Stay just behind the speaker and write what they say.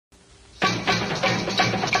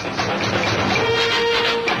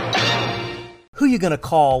you going to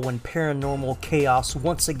call when paranormal chaos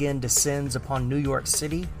once again descends upon New York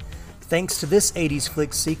City? Thanks to this 80s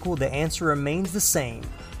flick sequel, the answer remains the same: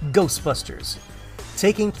 Ghostbusters.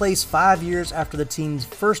 Taking place 5 years after the team's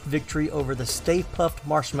first victory over the Stay Puft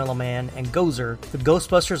Marshmallow Man and Gozer, the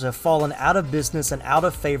Ghostbusters have fallen out of business and out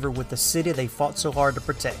of favor with the city they fought so hard to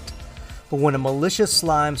protect. But when a malicious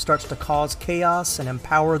slime starts to cause chaos and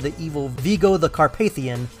empower the evil Vigo the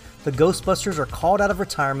Carpathian, the Ghostbusters are called out of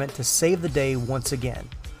retirement to save the day once again.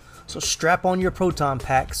 So strap on your proton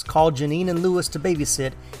packs, call Janine and Lewis to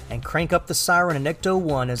babysit, and crank up the siren in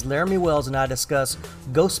Ecto-1 as Laramy Wells and I discuss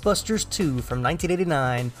Ghostbusters II from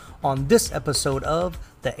 1989 on this episode of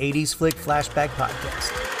the 80s Flick Flashback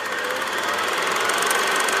Podcast.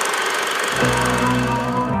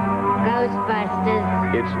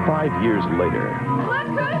 Ghostbusters. It's 5 years later. Look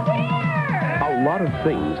who's here! A lot of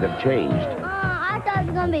things have changed. I thought it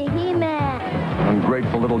was gonna be He-Man.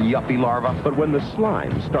 Ungrateful little yuppie larva. But when the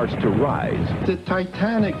slime starts to rise, The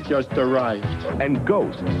Titanic just arrived. and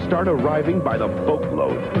ghosts start arriving by the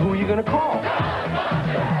boatload, who are you gonna call?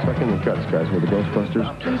 Suck in the guts, guys. We're the Ghostbusters.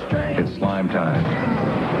 It's slime time.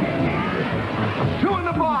 Two in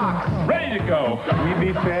the box, ready to go. We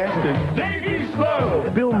be fast and They be slow.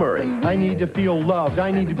 Bill Murray, I need to feel loved.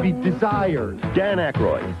 I need to be desired. Dan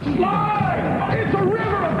Aykroyd, Slime! It's a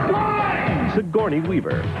river of slime! Sigourney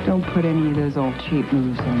Weaver, Don't put any of those old cheap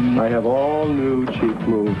moves on me. I have all new cheap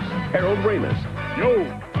moves. Harold Ramis, Yo!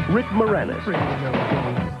 Rick Moranis,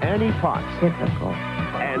 Annie Potts, Typical.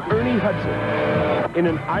 and Ernie Hudson in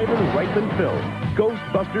an Ivan Reitman film,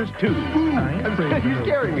 Ghostbusters II. You're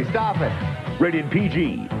scaring me. Stop it. Rated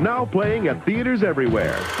PG, now playing at theaters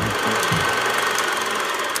everywhere.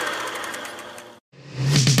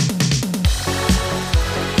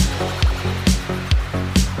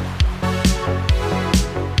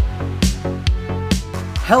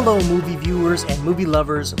 Hello movie viewers and movie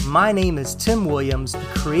lovers, my name is Tim Williams, the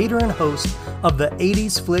creator and host of the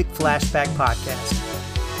 80s Flick Flashback Podcast.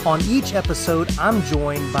 On each episode, I'm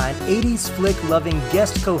joined by an 80s flick loving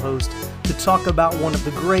guest co-host to talk about one of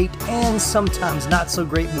the great and sometimes not so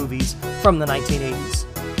great movies from the 1980s.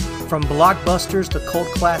 From blockbusters to cult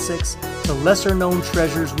classics to lesser known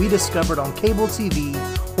treasures we discovered on cable TV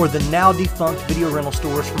or the now defunct video rental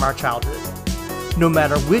stores from our childhood. No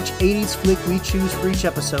matter which 80s flick we choose for each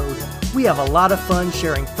episode, we have a lot of fun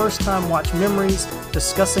sharing first-time watch memories,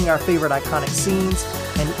 discussing our favorite iconic scenes,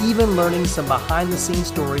 and even learning some behind-the-scenes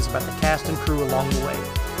stories about the cast and crew along the way.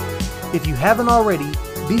 If you haven't already,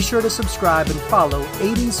 be sure to subscribe and follow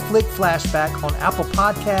 80s Flick Flashback on Apple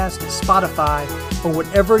Podcasts, Spotify, or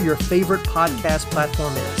whatever your favorite podcast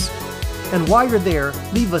platform is. And while you're there,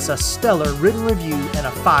 leave us a stellar written review and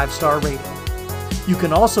a 5-star rating. You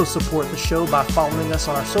can also support the show by following us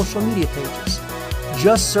on our social media pages.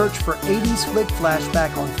 Just search for 80s Flick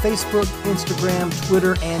Flashback on Facebook, Instagram,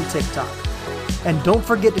 Twitter, and TikTok. And don't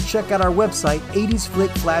forget to check out our website,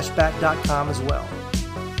 80sflickflashback.com as well.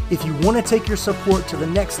 If you want to take your support to the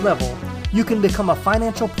next level, you can become a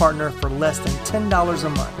financial partner for less than $10 a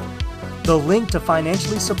month. The link to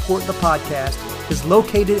financially support the podcast is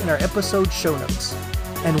located in our episode show notes.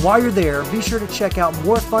 And while you're there, be sure to check out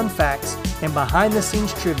more fun facts and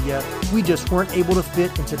behind-the-scenes trivia we just weren't able to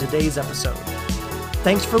fit into today's episode.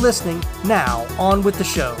 Thanks for listening. Now, on with the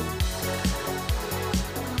show.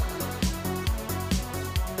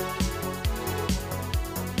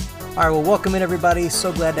 All right, well, welcome in, everybody.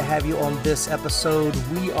 So glad to have you on this episode.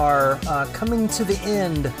 We are coming to the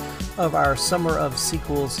end of our Summer of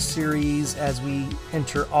Sequels series as we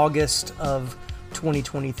enter August of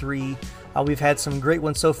 2023. We've had some great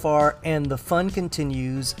ones so far, and the fun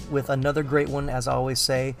continues with another great one, as I always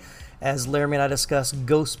say, as Laramy and I discuss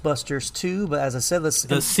Ghostbusters 2. But as I said,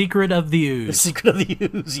 The Secret of the Ooze. The Secret of the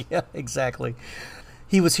Ooze, yeah, exactly.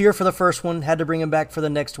 He was here for the first one, had to bring him back for the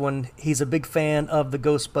next one. He's a big fan of the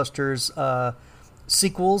Ghostbusters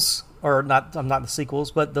sequels, or not the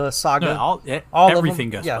sequels, but the saga. No, all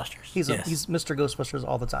everything of them. Ghostbusters. Yeah, he's Mr. Ghostbusters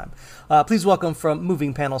all the time. Please welcome from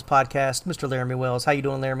Moving Panels Podcast, Mr. Laramy Wells. How you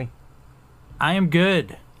doing, Laramy? I am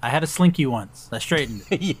good. I had a slinky once. I straightened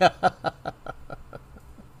it. Yeah.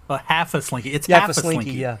 Well, half a slinky. It's Yeah, half a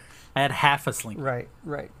slinky. yeah. I had half a slinky.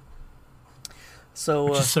 Right. So,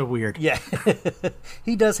 Which is so weird. Yeah.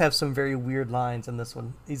 He does have some very weird lines in this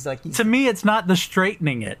one. To me, it's not the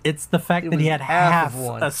straightening it. It's the fact that he had half of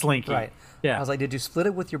one. a slinky. Right. Yeah. I was like, did you split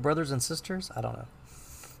it with your brothers and sisters? I don't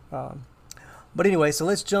know. But anyway, so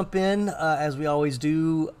let's jump in as we always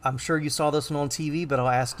do. I'm sure you saw this one on TV, but I'll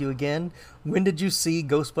ask you again. When did you see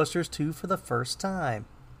Ghostbusters 2 for the first time?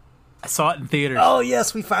 I saw it in theaters. Oh,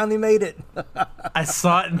 yes, we finally made it. I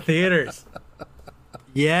saw it in theaters.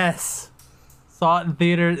 Yes. Saw it in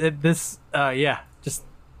theater. This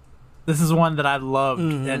is one that I loved,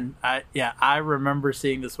 and I remember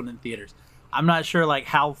seeing this one in theaters. I'm not sure like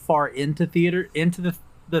how far into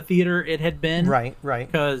the theater it had been. Right.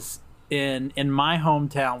 Because in my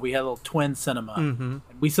hometown we had a little twin cinema. Mm-hmm.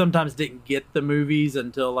 We sometimes didn't get the movies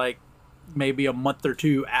until like maybe a month or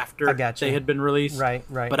two after they had been released. Right.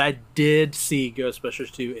 But I did see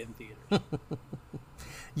Ghostbusters 2 in theaters.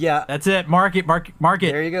 Yeah. That's it. Mark it.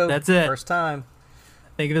 There you go. That's it. First time.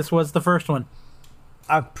 I think this was the first one.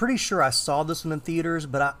 I'm pretty sure I saw this one in theaters,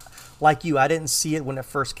 but like you, I didn't see it when it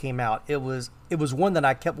first came out. It was one that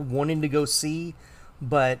I kept wanting to go see,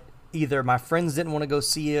 but either my friends didn't want to go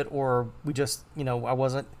see it, or we just, I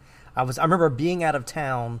remember being out of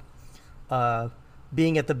town,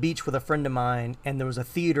 being at the beach with a friend of mine, and there was a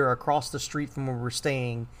theater across the street from where we were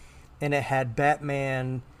staying, and it had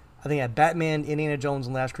Batman, Indiana Jones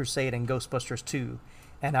and Last Crusade, and Ghostbusters 2.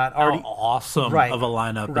 And I'd already... How awesome of a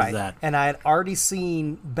lineup is that? And I had already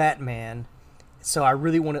seen Batman, so I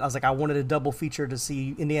wanted a double feature to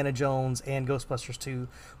see Indiana Jones and Ghostbusters 2,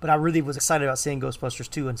 but I really was excited about seeing Ghostbusters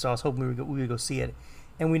 2, and so I was hoping we would go see it,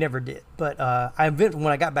 and we never did. But when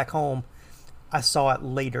I got back home, I saw it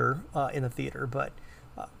later in the theater, but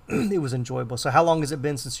it was enjoyable. So how long has it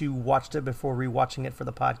been since you watched it before rewatching it for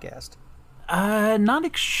the podcast? Not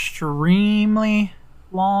extremely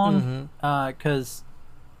long, because...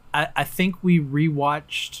 I think we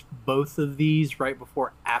rewatched both of these right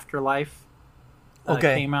before Afterlife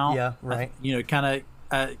came out. Yeah, right. Kind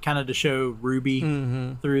of to show Ruby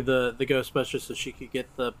through the Ghostbusters so she could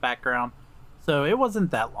get the background. So it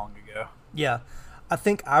wasn't that long ago. Yeah. I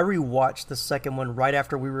think I rewatched the second one right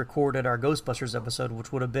after we recorded our Ghostbusters episode,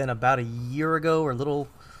 which would have been about a year ago or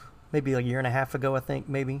maybe a year and a half ago, I think,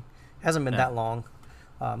 maybe. Hasn't been that long.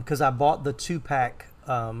 Because I bought the 2-pack...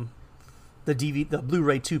 the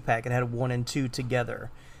Blu-ray 2-pack. It had 1 and 2 together,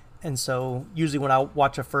 and so usually when I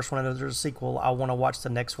watch a first one and there's a sequel, I want to watch the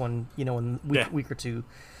next one, in a week or two.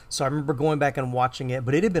 So I remember going back and watching it,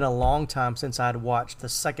 but it had been a long time since I had watched the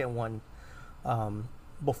second one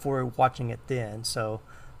before watching it then. So,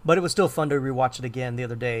 but it was still fun to rewatch it again the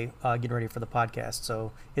other day, getting ready for the podcast.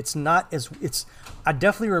 So I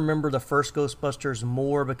definitely remember the first Ghostbusters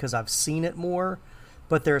more because I've seen it more,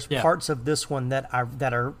 but there's parts of this one that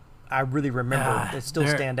I really remember. They still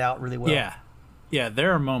stand out really well. Yeah,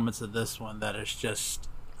 there are moments of this one that is just,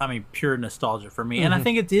 pure nostalgia for me. And I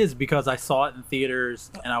think it is because I saw it in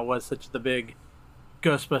theaters and I was such the big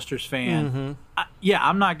Ghostbusters fan.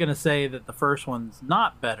 I'm not going to say that the first one's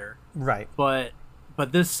not better. Right. But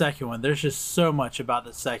this second one, there's just so much about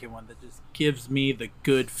the second one that just gives me the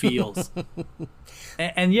good feels.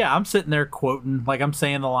 and I'm sitting there quoting, like I'm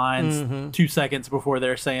saying the lines 2 seconds before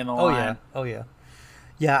they're saying the line. Oh, yeah.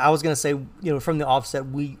 Yeah, I was going to say, from the offset,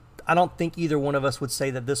 I don't think either one of us would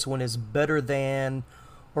say that this one is better than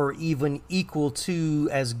or even equal to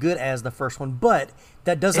as good as the first one, but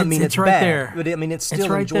that doesn't mean it's right bad. There. But it's still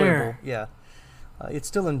right enjoyable. There. Yeah, it's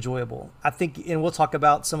still enjoyable. I think, and we'll talk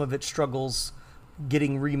about some of its struggles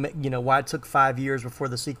getting why it took 5 years before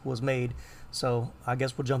the sequel was made. So I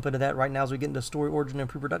guess we'll jump into that right now as we get into story, origin, and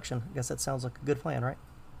pre-production. I guess that sounds like a good plan, right?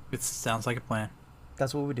 It sounds like a plan.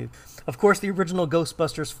 That's what we do. Of course, the original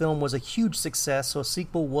Ghostbusters film was a huge success, so a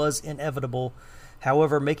sequel was inevitable.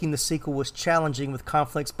 However, making the sequel was challenging, with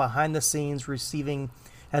conflicts behind the scenes receiving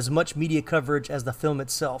as much media coverage as the film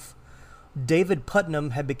itself. David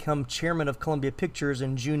Putnam had become chairman of Columbia Pictures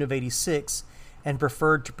in June of '86 and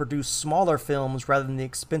preferred to produce smaller films rather than the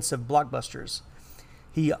expensive blockbusters.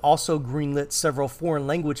 He also greenlit several foreign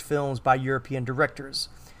language films by European directors.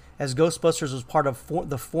 As Ghostbusters was part of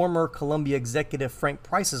the former Columbia executive Frank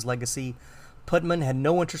Price's legacy, Putnam had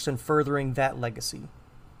no interest in furthering that legacy.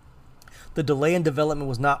 The delay in development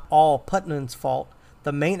was not all Putnam's fault.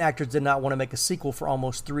 The main actors did not want to make a sequel for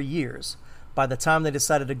almost 3 years. By the time they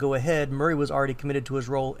decided to go ahead, Murray was already committed to his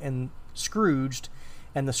role in Scrooged,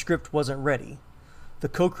 and the script wasn't ready. The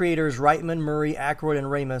co-creators Reitman, Murray, Aykroyd, and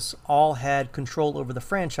Ramis all had control over the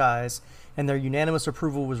franchise, and their unanimous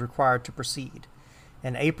approval was required to proceed.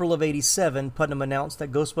 In April of '87, Putnam announced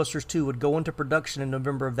that Ghostbusters 2 would go into production in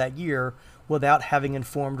November of that year without having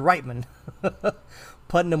informed Reitman.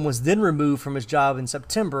 Putnam was then removed from his job in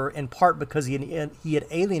September, in part because he had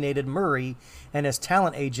alienated Murray and his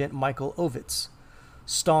talent agent, Michael Ovitz.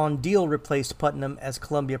 Stawn Deal replaced Putnam as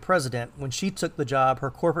Columbia president. When she took the job, her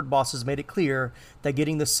corporate bosses made it clear that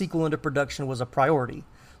getting the sequel into production was a priority.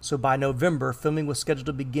 So by November, filming was scheduled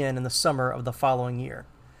to begin in the summer of the following year.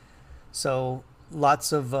 So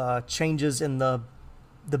lots of changes in the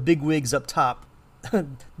bigwigs up top.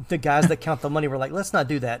 The guys that count the money were like, let's not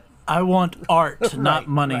do that. I want art, not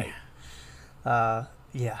money. Right.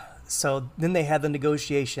 Yeah. So then they had the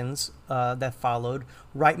negotiations that followed.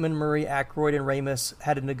 Reitman, Murray, Aykroyd, and Ramis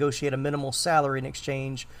had to negotiate a minimal salary in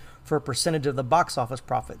exchange for a percentage of the box office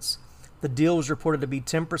profits. The deal was reported to be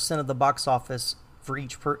 10% of the box office for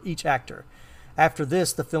each actor. After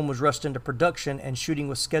this, the film was rushed into production, and shooting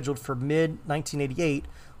was scheduled for mid-1988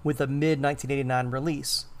 with a mid-1989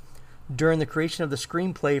 release. During the creation of the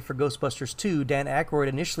screenplay for Ghostbusters II, Dan Aykroyd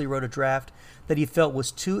initially wrote a draft that he felt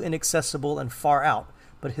was too inaccessible and far out,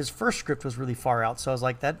 but his first script was really far out, so I was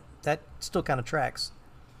like, that still kind of tracks.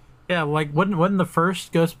 Yeah, like wasn't the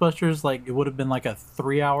first Ghostbusters like it would have been like a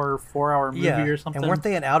 3-hour, 4-hour movie or something? And weren't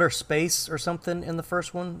they in outer space or something in the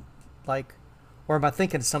first one? Like, or am I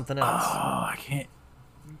thinking something else? Oh, I can't.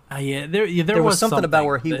 There was something about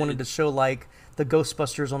where he wanted to show like the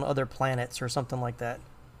Ghostbusters on other planets or something like that.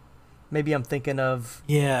 Maybe I'm thinking of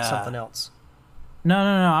something else. No.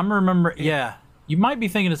 I'm remembering. Yeah, you might be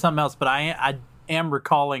thinking of something else, but I am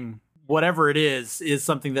recalling whatever it is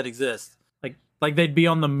something that exists. Like they'd be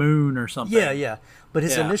on the moon or something. Yeah. But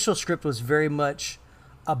his initial script was very much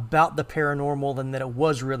about the paranormal and that it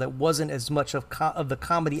was real. It wasn't as much of the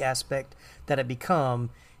comedy aspect that it become.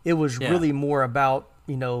 It was really more about,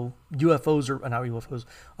 UFOs or not UFOs,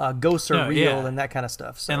 ghosts are real and that kind of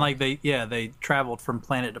stuff. So. And like they traveled from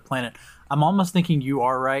planet to planet. I'm almost thinking you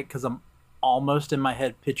are right because I'm almost in my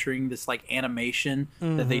head picturing this like animation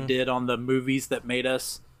that they did on the movies that made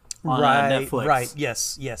us on Netflix. Right.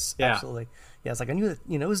 Yes. Absolutely. Yeah, it's like I knew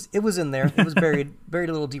that, it was in there. It was buried a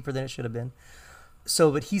little deeper than it should have been.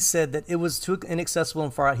 So, but he said that it was too inaccessible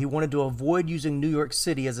and far out. He wanted to avoid using New York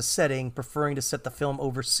City as a setting, preferring to set the film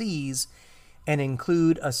overseas and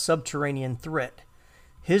include a subterranean threat.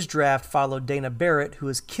 His draft followed Dana Barrett, who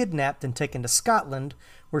is kidnapped and taken to Scotland,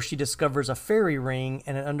 where she discovers a fairy ring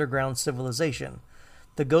and an underground civilization.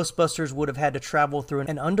 The Ghostbusters would have had to travel through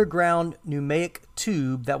an underground pneumatic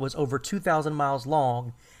tube that was over 2,000 miles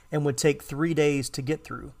long and would take 3 days to get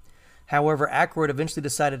through. However, Aykroyd eventually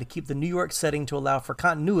decided to keep the New York setting to allow for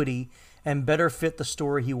continuity and better fit the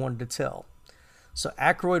story he wanted to tell. So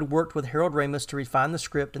Aykroyd worked with Harold Ramis to refine the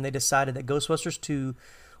script, and they decided that Ghostbusters II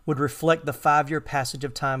would reflect the 5-year passage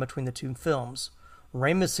of time between the two films.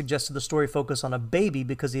 Ramis suggested the story focus on a baby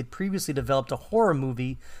because he had previously developed a horror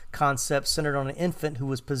movie concept centered on an infant who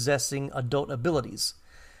was possessing adult abilities.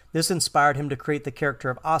 This inspired him to create the character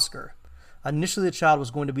of Oscar. Initially, the child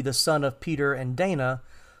was going to be the son of Peter and Dana,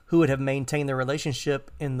 who would have maintained their relationship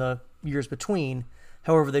in the years between.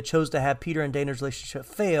 However, they chose to have Peter and Dana's relationship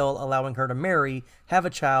fail, allowing her to marry, have a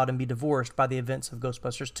child, and be divorced by the events of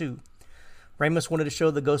Ghostbusters 2. Ramis wanted to show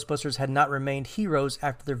the Ghostbusters had not remained heroes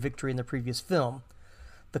after their victory in the previous film.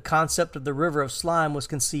 The concept of the River of Slime was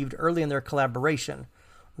conceived early in their collaboration.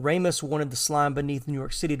 Ramis wanted the slime beneath New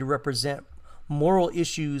York City to represent moral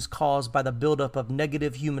issues caused by the buildup of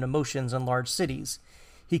negative human emotions in large cities.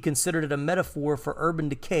 He considered it a metaphor for urban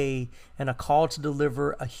decay and a call to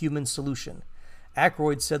deliver a human solution.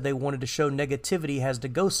 Aykroyd said they wanted to show negativity has to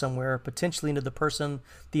go somewhere, potentially into the person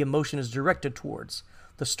the emotion is directed towards.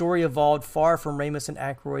 The story evolved far from Ramis and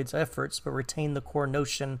Aykroyd's efforts, but retained the core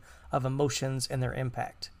notion of emotions and their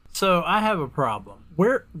impact. So I have a problem.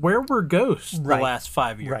 Where were ghosts the last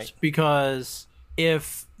 5 years? Right. Because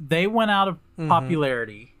if they went out of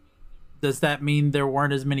popularity, does that mean there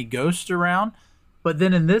weren't as many ghosts around? But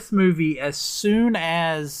then in this movie, as soon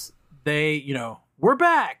as they, we're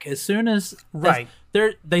back. As soon as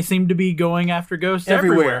they seem to be going after ghosts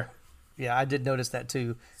everywhere. Yeah, I did notice that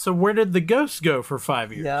too. So where did the ghosts go for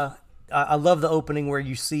 5 years? Yeah, I love the opening where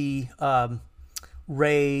you see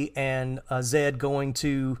Ray and Zed going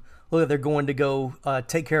to they're going to go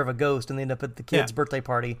take care of a ghost, and they end up at the kid's birthday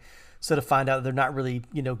party. So to find out they're not really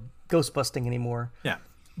ghost busting anymore. Yeah.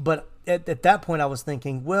 But at that point, I was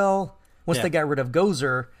thinking, well, once they got rid of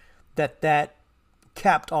Gozer, that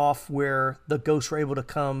capped off where the ghosts were able to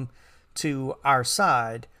come to our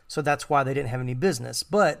side. So that's why they didn't have any business.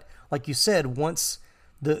 But like you said, once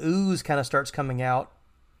the ooze kind of starts coming out,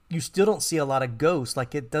 you still don't see a lot of ghosts.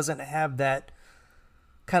 Like it doesn't have that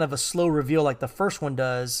kind of a slow reveal like the first one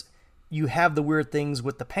does. You have the weird things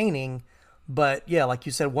with the painting, but yeah, like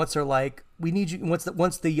you said, once they're like, we need you.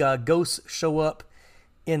 Once the ghosts show up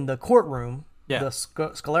in the courtroom, the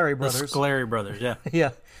Scolari brothers. The Scolari brothers, yeah.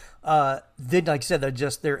 Yeah. Then, like you said,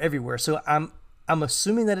 they're everywhere. So I'm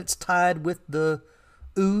assuming that it's tied with the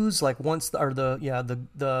ooze, like once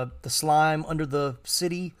the slime under the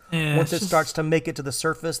city. Yeah, once it starts to make it to the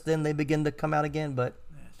surface, then they begin to come out again. But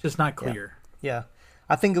it's just not clear. Yeah.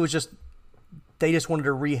 I think it was just they just wanted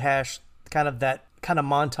to rehash kind of that kind of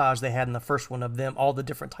montage they had in the first one of them, all the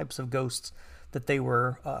different types of ghosts that they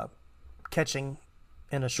were catching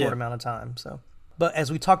in a short amount of time. So, but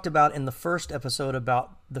as we talked about in the first episode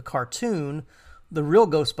about the cartoon, the real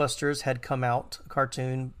Ghostbusters had come out,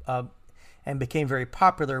 cartoon, and became very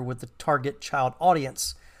popular with the target child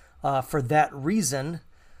audience. For that reason,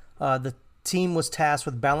 the team was tasked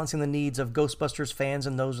with balancing the needs of Ghostbusters fans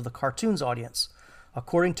and those of the cartoon's audience.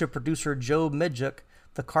 According to producer Joe Medjuk,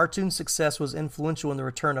 the cartoon's success was influential in the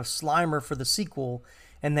return of Slimer for the sequel,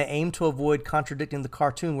 and they aimed to avoid contradicting the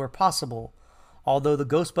cartoon where possible. Although the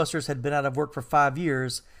Ghostbusters had been out of work for 5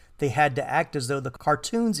 years, they had to act as though the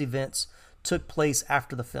cartoon's events took place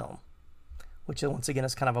after the film, which once again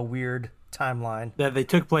is kind of a weird timeline. That they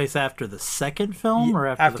took place after the second film or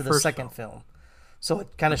after the first second film. So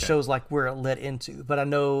it kind of shows like where it led into. But I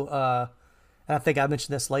know, and I think I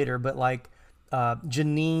mentioned this later, but like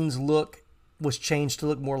Janine's look was changed to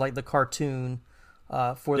look more like the cartoon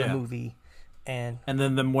for the movie. And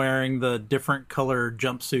then them wearing the different color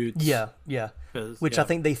jumpsuits. Yeah. Which I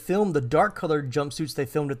think they filmed the dark colored jumpsuits they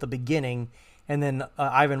filmed at the beginning. And then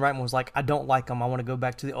Ivan Reitman was like, I don't like them. I want to go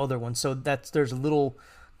back to the other one. So there's a little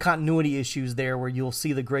continuity issues there where you'll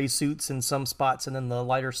see the gray suits in some spots and then the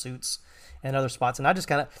lighter suits in other spots. And I just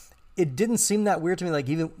kind of, it didn't seem that weird to me. Like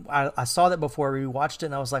even I saw that before we watched it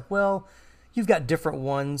and I was like, well, you've got different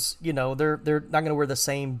ones. You know, they're not going to wear the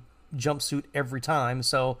same jumpsuit every time.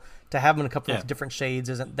 So to have them in a couple of different shades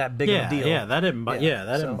isn't that big of a deal. Yeah, that didn't bother. Yeah,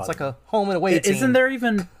 that didn't bother. It's like a home and away team. Isn't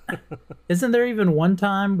there even one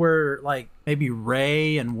time where like maybe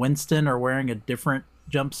Ray and Winston are wearing a different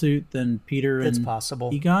jumpsuit than Peter and It's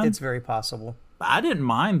possible. Egon? It's very possible. I didn't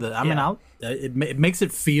mind that. I mean, it makes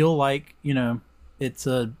it feel like, you know, it's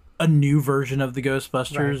a new version of the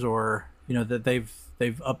Ghostbusters, or, you know, that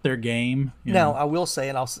they've upped their game. Now, I will say,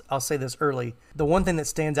 and I'll say this early, the one thing that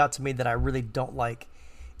stands out to me that I really don't like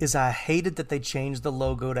is I hated that they changed the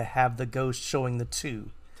logo to have the ghost showing the 2.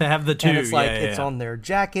 To have the 2, and it's like it's on their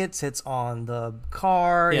jackets, it's on the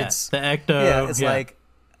car, it's the Ecto. Yeah, it's like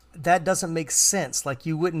that doesn't make sense. Like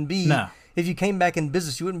you wouldn't be if you came back in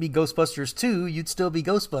business, you wouldn't be Ghostbusters 2, you'd still be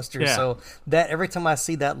Ghostbusters. Yeah. So that every time I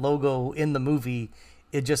see that logo in the movie,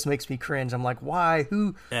 it just makes me cringe. I'm like, why?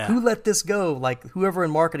 Who let this go? Like whoever in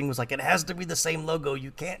marketing was like, it has to be the same logo. You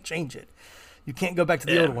can't change it. You can't go back to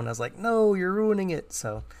the old one. I was like, no, you're ruining it.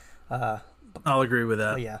 So I'll agree with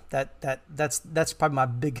that. Oh yeah, that's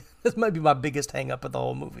probably this might be my biggest hang up of the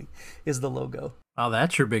whole movie is the logo. Oh,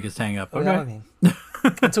 that's your biggest hang up. Okay. Yeah, I mean,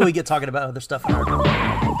 until we get talking about other stuff.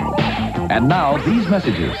 And now these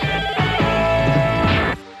messages.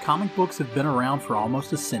 Comic books have been around for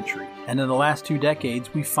almost a century, and in the last 2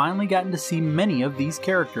 decades, we've finally gotten to see many of these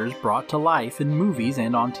characters brought to life in movies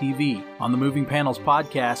and on TV. On the Moving Panels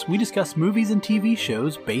podcast, we discuss movies and TV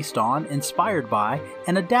shows based on, inspired by,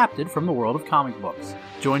 and adapted from the world of comic books.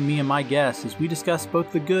 Join me and my guests as we discuss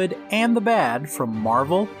both the good and the bad from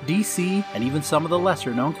Marvel, DC, and even some of the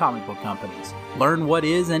lesser-known comic book companies. Learn what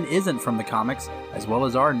is and isn't from the comics, as well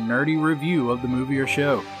as our nerdy review of the movie or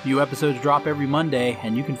show. New episodes drop every Monday,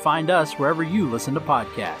 and you can find us wherever you listen to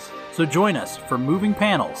podcasts. So join us for Moving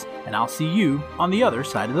Panels, and I'll see you on the other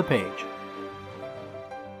side of the page.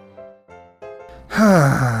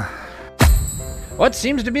 What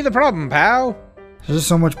seems to be the problem, pal? There's just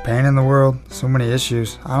so much pain in the world, so many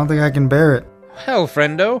issues. I don't think I can bear it. Well,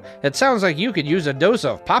 friendo, it sounds like you could use a dose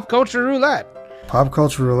of pop culture roulette. Pop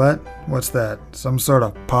culture roulette? What's that? Some sort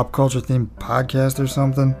of pop culture themed podcast or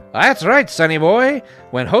something? That's right, sonny boy.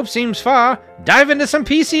 When hope seems far, dive into some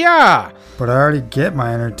PCR. But I already get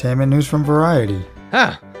my entertainment news from Variety.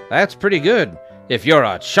 Huh, that's pretty good. If you're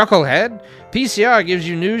a chucklehead, PCR gives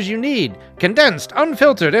you news you need, condensed,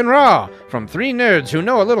 unfiltered, and raw, from 3 nerds who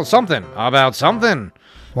know a little something about something.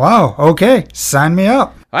 Wow, okay, sign me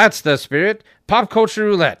up. That's the spirit. Pop Culture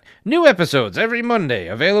Roulette. New episodes every Monday,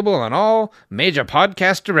 available on all major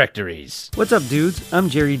podcast directories. What's up, dudes? I'm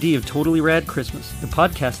Jerry D of Totally Rad Christmas, the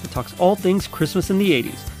podcast that talks all things Christmas in the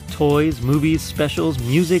 80s. Toys, movies, specials,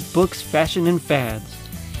 music, books, fashion, and fads.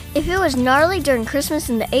 If it was gnarly during Christmas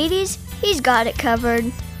in the 80s, he's got it covered.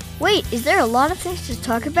 Wait, is there a lot of things to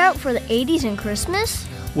talk about for the 80s and Christmas?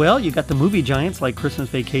 Well, you got the movie giants like Christmas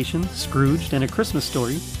Vacation, Scrooged, and A Christmas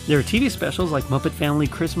Story. There are TV specials like Muppet Family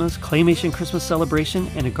Christmas, Claymation Christmas Celebration,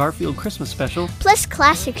 and a Garfield Christmas special. Plus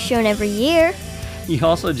classics shown every year. You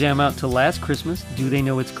also jam out to Last Christmas, Do They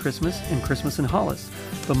Know It's Christmas, and Christmas in Hollis.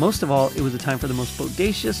 But most of all, it was a time for the most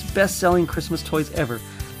bodacious, best-selling Christmas toys ever,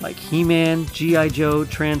 like He-Man, G.I. Joe,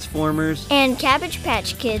 Transformers, and Cabbage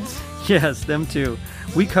Patch Kids. Yes, them too.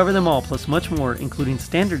 We cover them all, plus much more, including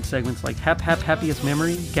standard segments like Hap Hap Happiest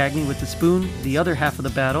Memory, Gag Me With the Spoon, The Other Half of the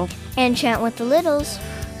Battle, and Chant with the Littles.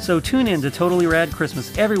 So tune in to Totally Rad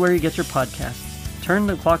Christmas everywhere you get your podcasts. turn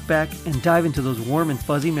the clock back, and dive into those warm and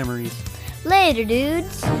fuzzy memories. Later,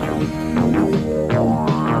 dudes.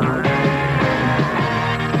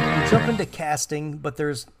 Jump into casting, but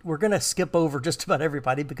we're going to skip over just about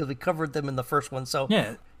everybody because we covered them in the first one. So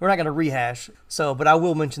yeah, we're not going to rehash. But I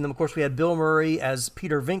will mention them. Of course, we had Bill Murray as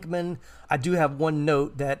Peter Venkman. I do have one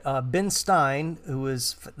note that Ben Stein, who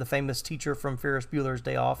is the famous teacher from Ferris Bueller's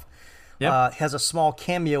Day Off, has a small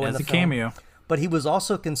cameo in the film. Cameo. But he was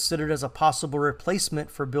also considered as a possible replacement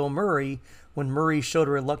for Bill Murray when Murray showed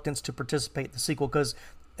a reluctance to participate in the sequel. Because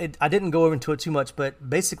I didn't go into it too much, but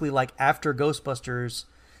basically, like after Ghostbusters,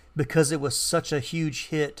 because it was such a huge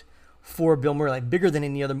hit for Bill Murray, like bigger than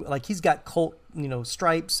any other, like he's got cult,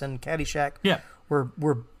 Stripes and Caddyshack. Yeah,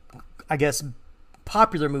 were I guess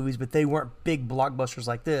popular movies, but they weren't big blockbusters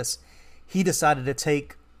like this. He decided to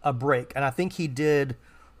take a break, and I think he did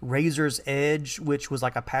Razor's Edge, which was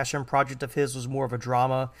like a passion project of his, was more of a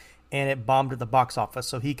drama, and it bombed at the box office.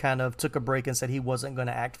 So he kind of took a break and said he wasn't going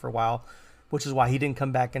to act for a while, which is why he didn't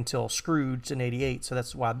come back until Scrooge in '88. So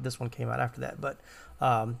that's why this one came out after that. But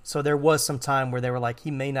so there was some time where they were like, he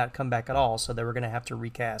may not come back at all, so they were going to have to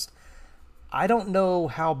recast. I don't know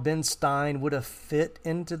how Ben Stein would have fit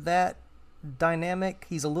into that dynamic.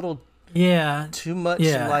 He's a little too much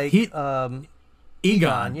like Egon.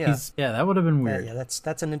 Yeah, that would have been weird. Yeah,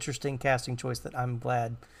 that's an interesting casting choice that I'm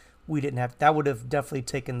glad we didn't have. That would have definitely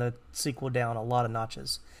taken the sequel down a lot of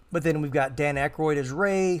notches. But then we've got Dan Aykroyd as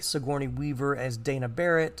Ray, Sigourney Weaver as Dana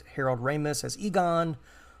Barrett, Harold Ramis as Egon,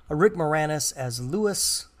 Rick Moranis as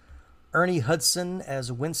Lewis, Ernie Hudson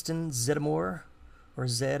as Winston Zeddemore, or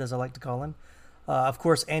Zed as I like to call him. Of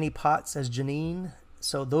course, Annie Potts as Janine.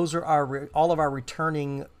 So those are all of our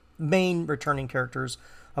main returning characters.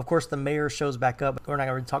 Of course, the mayor shows back up. We're not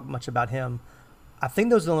going to talk much about him. I think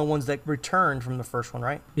those are the only ones that returned from the first one,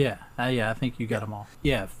 right? Yeah, I think you got them all.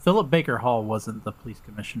 Yeah, Philip Baker Hall wasn't the police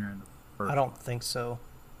commissioner in the first. I don't think so.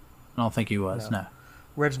 I don't think he was. No.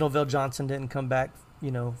 Reginald Vell Johnson didn't come back,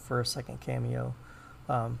 for a second cameo.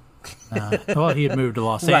 Well, he had moved to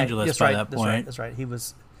Los Angeles by that point. That's right. He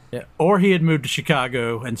was. Yeah, or he had moved to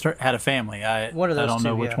Chicago and had a family. One of those I don't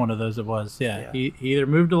know which one of those it was. Yeah, he either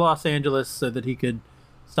moved to Los Angeles so that he could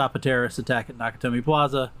stop a terrorist attack at Nakatomi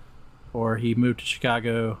Plaza, or he moved to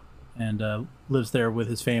Chicago and lives there with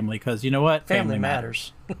his family because you know what? Family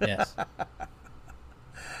matters. Yes.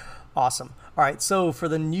 Awesome. All right, so for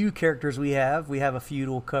the new characters we have a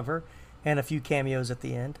few we'll cover and a few cameos at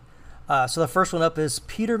the end. So the first one up is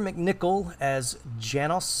Peter McNichol as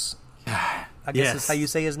Janos. I guess is how you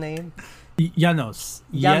say his name. Janos.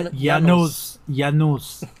 Janos.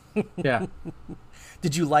 Yeah.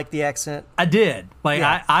 Did you like the accent? I did.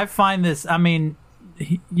 I find this. I mean,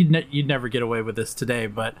 you'd never get away with this today,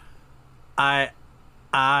 but I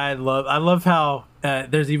love how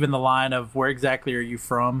there's even the line of where exactly are you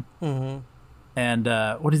from? Mm-hmm. And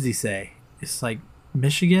what does he say? It's like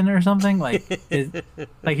Michigan or something. Like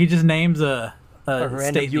he just names a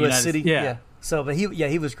random U.S. city. Yeah. So, but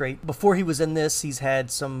he was great. Before he was in this, he's had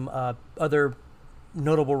some other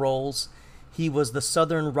notable roles. He was the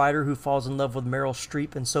Southern writer who falls in love with Meryl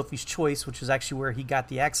Streep in Sophie's Choice, which is actually where he got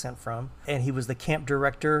the accent from. And he was the camp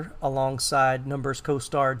director alongside Numbers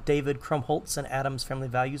co-star David Krumholtz in Addams Family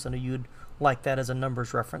Values. I know you'd like that as a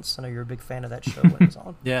Numbers reference. I know you're a big fan of that show when it's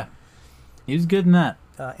on. Yeah, he was good in that.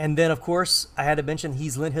 And then, of course, I had to mention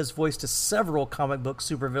he's lent his voice to several comic book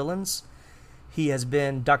supervillains. He has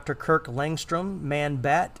been Dr. Kirk Langstrom,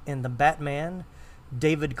 Man-Bat in The Batman,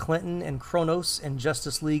 David Clinton in Kronos in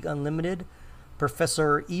Justice League Unlimited,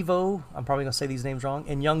 Professor Evo, I'm probably going to say these names wrong,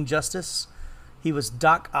 in Young Justice. He was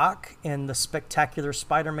Doc Ock in The Spectacular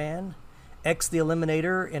Spider-Man, X the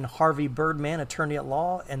Eliminator in Harvey Birdman, Attorney at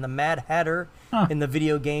Law, and the Mad Hatter in the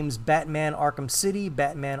video games Batman Arkham City,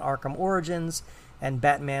 Batman Arkham Origins, and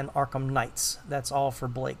Batman Arkham Knights. That's all for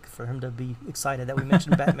Blake, for him to be excited that we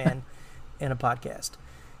mentioned Batman in a podcast.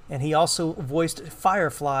 And he also voiced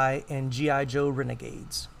Firefly in G.I. Joe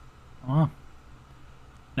Renegades. Oh.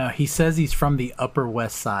 No, he says he's from the Upper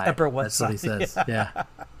West Side. Upper West Side. That's what he says. Yeah.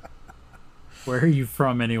 Where are you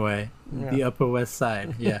from anyway? Yeah. The Upper West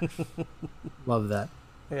Side. Yeah. Love that.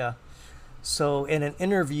 Yeah. So in an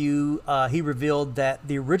interview, he revealed that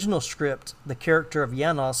the original script, the character of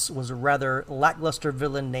Janos, was a rather lackluster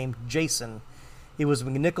villain named Jason. It was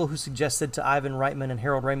McNichol who suggested to Ivan Reitman and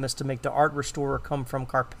Harold Ramis to make the art restorer come from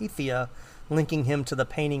Carpathia, linking him to the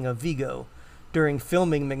painting of Vigo. During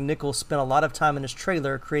filming, McNichol spent a lot of time in his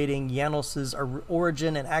trailer creating Janos'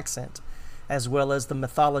 origin and accent, as well as the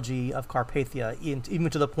mythology of Carpathia,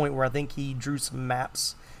 even to the point where I think he drew some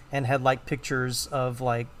maps and had pictures of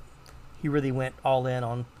he really went all in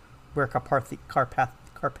on where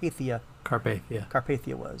Carpathia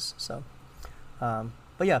Carpathia was. So,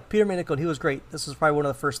 but yeah, Peter McNichol, he was great. This was probably one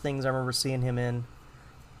of the first things I remember seeing him in.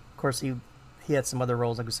 Of course, he had some other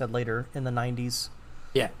roles, like we said, later in the 90s.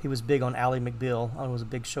 Yeah. He was big on Ally McBeal. It was a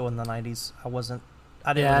big show in the 90s.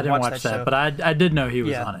 I didn't watch that show. But I did know he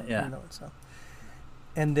was on it, yeah.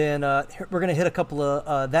 And then we're going to hit a couple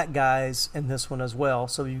of that guys in this one as well.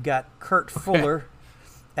 So you've got Kurt Fuller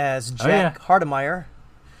as Jack Hardemeyer.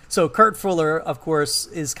 So Kurt Fuller, of course,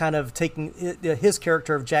 is kind of taking his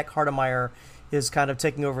character of Jack Hardemeyer is kind of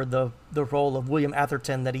taking over the role of William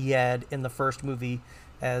Atherton that he had in the first movie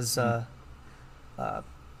as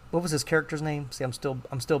what was his character's name? See, I'm still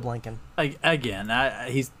blanking.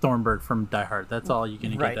 Again, he's Thornburg from Die Hard. That's all you're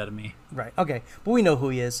going to get out of me. Right. Okay, but we know who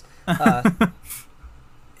he is.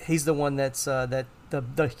 He's the one that's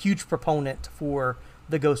the huge proponent for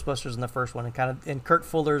the Ghostbusters in the first one, and Kurt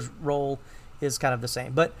Fuller's role is kind of the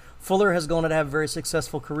same. But Fuller has gone on to have a very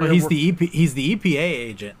successful career. Well, he's the EPA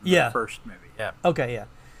agent in the first movie. Yeah. Okay, yeah.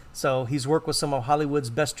 So he's worked with some of Hollywood's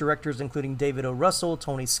best directors, including David O. Russell,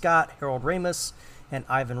 Tony Scott, Harold Ramis, and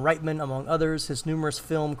Ivan Reitman, among others. His numerous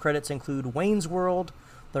film credits include Wayne's World,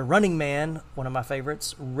 The Running Man, one of my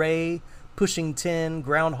favorites, Ray, Pushing 10,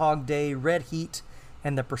 Groundhog Day, Red Heat,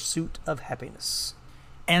 and The Pursuit of Happiness.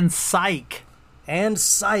 And Psych.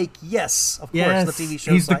 Yes, of course, the TV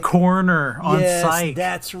show. He's Psych. The coroner on Psych. Yes,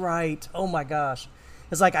 that's right. Oh my gosh,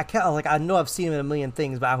 it's like I know I've seen him in a million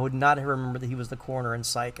things, but I would not have remembered that he was the coroner in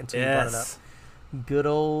Psych until you brought it up. Good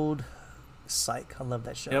old Psych. I love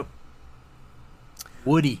that show. Yep.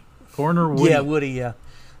 Woody, coroner Woody. Yeah, Woody. Yeah.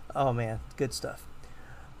 Oh man, good stuff.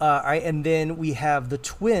 All right, and then we have the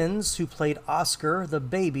twins who played Oscar the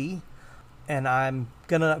baby. And I'm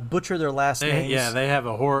gonna butcher their last names. Yeah, they have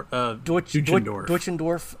a Deutschendorf.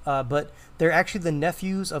 Deutschendorf, but they're actually the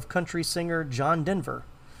nephews of country singer John Denver,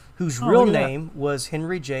 whose real name was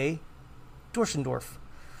Henry J. Deutschendorf.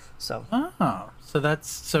 So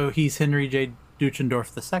he's Henry J.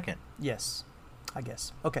 Deutschendorf II. Yes, I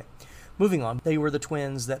guess. Okay, moving on. They were the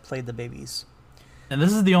twins that played the babies. And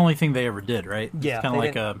this is the only thing they ever did, right? Yeah, kind of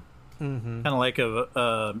like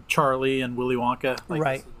a Charlie and Willy Wonka.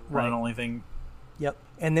 Right. One and only thing. Yep.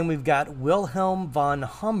 And then we've got Wilhelm von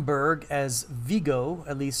Homburg as Vigo,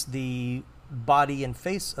 at least the body and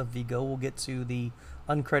face of Vigo. We'll get to the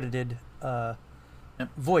uncredited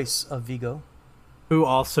voice of Vigo. Who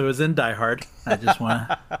also is in Die Hard. I just want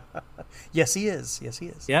to... Yes, he is.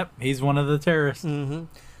 Yep, he's one of the terrorists. Mm-hmm.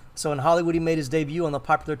 So in Hollywood, he made his debut on the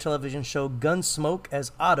popular television show Gunsmoke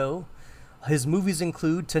as Otto. His movies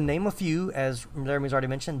include, to name a few, as Laramy's already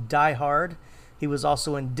mentioned, Die Hard. He was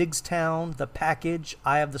also in Diggstown, The Package,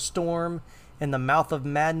 Eye of the Storm, In the Mouth of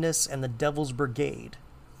Madness, and The Devil's Brigade.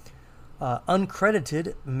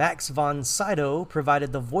 Uncredited, Max von Sydow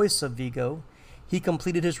provided the voice of Vigo. He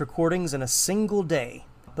completed his recordings in a single day,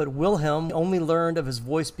 but Wilhelm only learned of his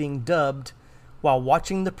voice being dubbed while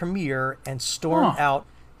watching the premiere and stormed out.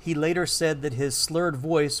 He later said that his slurred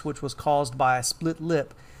voice, which was caused by a split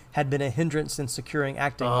lip, had been a hindrance in securing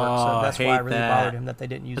acting work, so that's why it really bothered him that they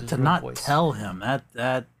didn't use his real voice. To not tell him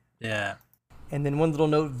that. And then one little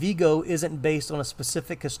note, Vigo isn't based on a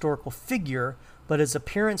specific historical figure, but his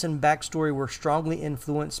appearance and backstory were strongly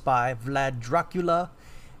influenced by Vlad Dracula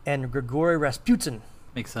and Grigory Rasputin.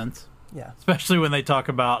 Makes sense. Yeah. Especially when they talk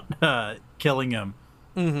about killing him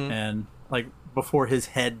and like before his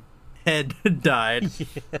head died.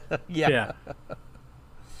 Yeah.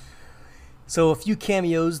 So a few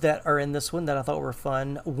cameos that are in this one that I thought were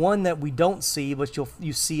fun. One that we don't see, but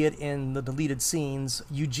you see it in the deleted scenes.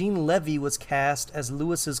 Eugene Levy was cast as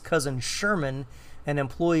Lewis's cousin Sherman, an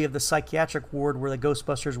employee of the psychiatric ward where the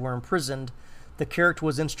Ghostbusters were imprisoned. The character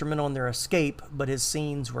was instrumental in their escape, but his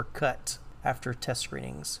scenes were cut after test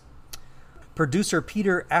screenings. Producer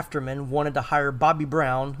Peter Afterman wanted to hire Bobby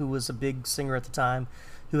Brown, who was a big singer at the time,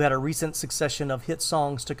 who had a recent succession of hit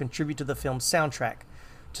songs to contribute to the film's soundtrack.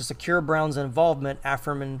 To secure Brown's involvement,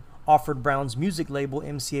 Afterman offered Brown's music label,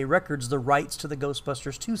 MCA Records, the rights to the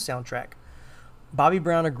Ghostbusters II soundtrack. Bobby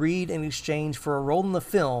Brown agreed in exchange for a role in the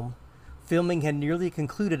film. Filming had nearly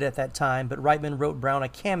concluded at that time, but Reitman wrote Brown a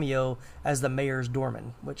cameo as the mayor's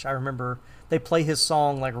doorman, which I remember they play his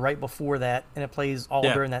song like right before that, and it plays all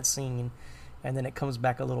during that scene, and then it comes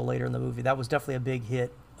back a little later in the movie. That was definitely a big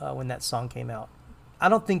hit when that song came out. I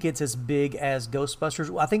don't think it's as big as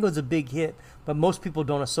Ghostbusters. I think it was a big hit, but most people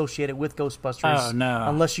don't associate it with Ghostbusters. Oh, no.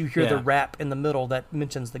 Unless you hear the rap in the middle that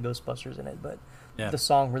mentions the Ghostbusters in it. But the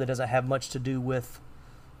song really doesn't have much to do with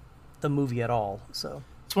the movie at all. So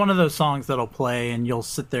it's one of those songs that'll play and you'll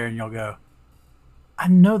sit there and you'll go, I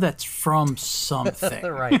know that's from something.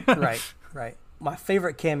 Right. My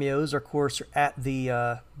favorite cameos, of course, are at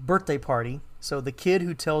the birthday party. So the kid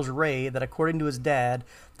who tells Ray that according to his dad,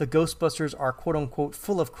 the Ghostbusters are quote-unquote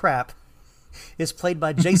full of crap is played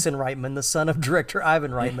by Jason Reitman, the son of director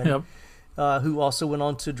Ivan Reitman, who also went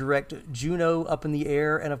on to direct Juno, Up in the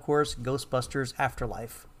Air, and, of course, Ghostbusters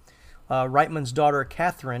Afterlife. Reitman's daughter,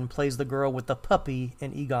 Catherine, plays the girl with the puppy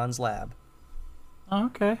in Egon's lab. Oh,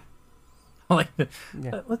 okay. Let's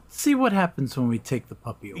see what happens when we take the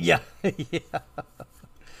puppy away. Yeah.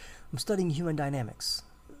 I'm studying human dynamics.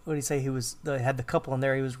 What did he say? He had the couple in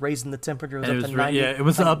there. He was raising the temperature. It was up to 90. Yeah, it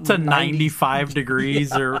was up to 95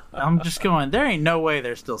 degrees. Or I'm just going, there ain't no way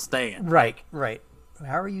they're still staying. Right.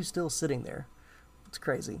 How are you still sitting there? It's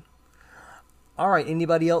crazy. All right.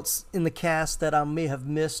 Anybody else in the cast that I may have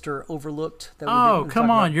missed or overlooked? Come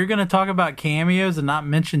on. You're going to talk about cameos and not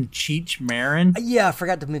mention Cheech Marin? Yeah, I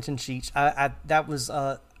forgot to mention Cheech.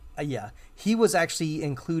 He was actually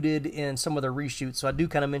included in some of the reshoots, so I do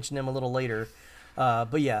kind of mention him a little later.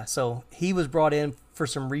 But yeah, so he was brought in for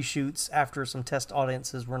some reshoots after some test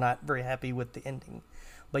audiences were not very happy with the ending.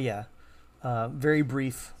 But yeah, very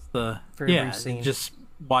brief. Brief scene. Just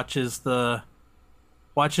watches the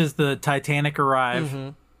Titanic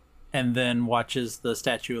arrive, and then watches the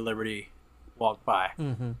Statue of Liberty walk by.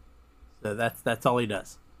 Mm-hmm. So that's all he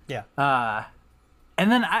does. Yeah.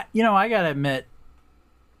 And then I gotta admit,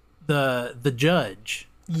 the judge.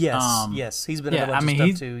 Yes, he's been in a bunch of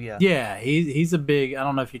stuff too. Yeah, he's a big. I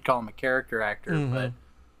don't know if you'd call him a character actor,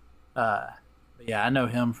 but yeah, I know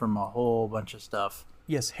him from a whole bunch of stuff.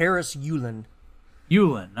 Yes, Harris Yulin.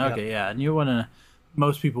 Okay, yeah, and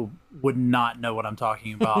most people would not know what I'm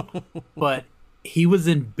talking about, but he was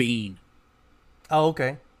in Bean. Oh,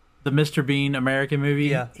 okay. The Mr. Bean American movie.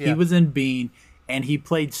 Yeah. He was in Bean. And he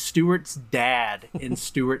played Stuart's dad in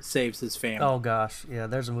Stuart Saves His Family. Oh, gosh. Yeah,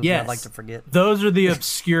 there's a movie I'd like to forget. Those are the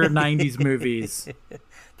obscure 90s movies.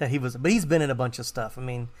 But he's been in a bunch of stuff. I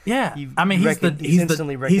mean, he's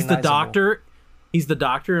the doctor. He's the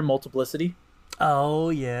doctor in Multiplicity. Oh,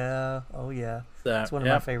 yeah. That's one of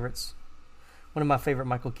my favorites. One of my favorite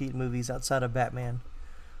Michael Keaton movies outside of Batman.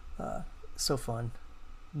 So fun.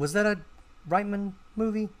 Was that a Reitman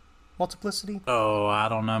movie? Multiplicity? Oh, I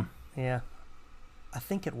don't know. Yeah. I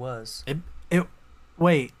think it was.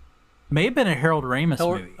 Wait, may have been a Harold Ramis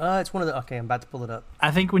movie. It's one of the. Okay, I'm about to pull it up.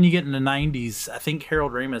 I think when you get in the '90s, I think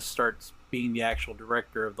Harold Ramis starts being the actual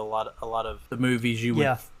director of a lot of the movies you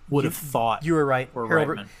would have thought. You were right.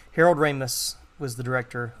 Harold Ramis was the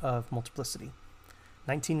director of Multiplicity,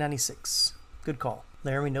 1996. Good call.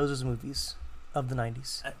 Laramy knows his movies of the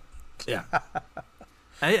 '90s. Yeah.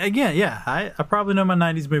 I probably know my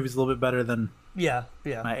 '90s movies a little bit better than. Yeah.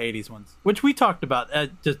 My 80s ones, which we talked about.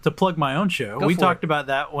 Just to plug my own show, we talked about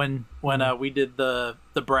that when we did the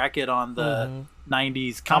bracket on the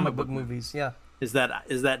 90s comic book movies. Yeah, is that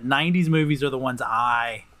 90s movies are the ones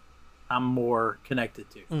I'm more connected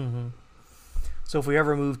to. Mm-hmm. So if we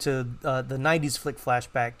ever move to the 90s flick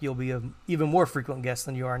flashback, you'll be an even more frequent guest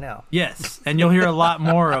than you are now. Yes, and you'll hear a lot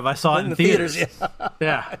more of I saw it in theaters.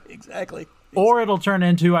 Yeah, exactly. Or it'll turn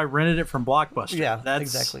into I rented it from Blockbuster. Yeah,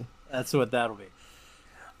 exactly. That's what that'll be.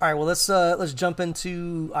 All right, well let's jump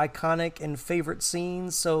into iconic and favorite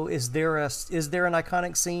scenes. So is there an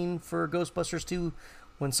iconic scene for Ghostbusters 2?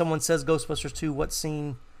 When someone says Ghostbusters 2, what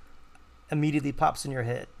scene immediately pops in your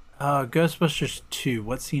head? Ghostbusters 2,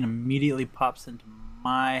 what scene immediately pops into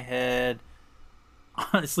my head?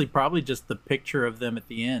 Honestly, probably just the picture of them at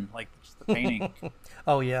the end, like just the painting.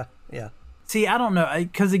 Oh yeah. See, I don't know,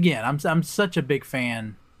 because again, I'm such a big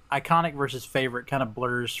fan. Iconic versus favorite kind of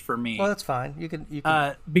blurs for me. Well, that's fine. You can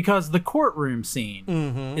because the courtroom scene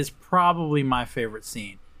is probably my favorite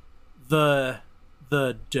scene. The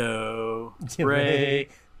Ray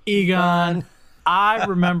Egon. I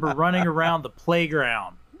remember running around the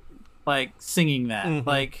playground, like singing that,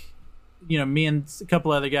 like me and a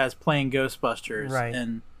couple other guys playing Ghostbusters, right?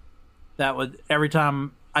 And that would every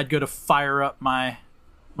time I'd go to fire up my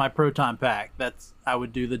proton pack. I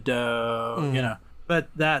would do the But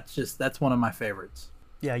that's one of my favorites.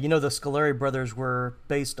 Yeah, the Scolari brothers were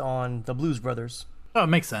based on the Blues Brothers. Oh, it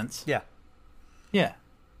makes sense. Yeah. Yeah.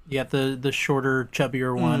 You got the shorter,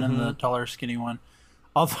 chubbier one and the taller, skinny one.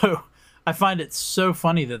 Although, I find it so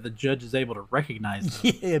funny that the judge is able to recognize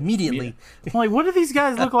them. Yeah, immediately. I'm like, what do these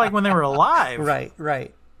guys look like when they were alive?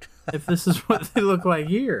 Right. If this is what they look like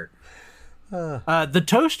here. The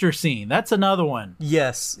toaster scene, that's another one.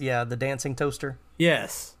 Yes, yeah, the dancing toaster.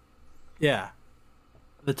 Yes. Yeah.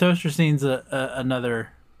 The toaster scene's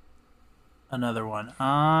another one.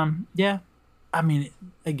 Yeah. I mean,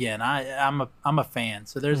 again, I'm a fan,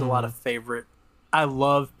 so there's a lot of favorite. I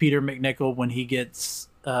love Peter McNichol when he gets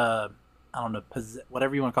I don't know,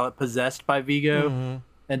 whatever you want to call it, possessed by Vigo.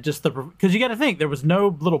 And just because you got to think, there was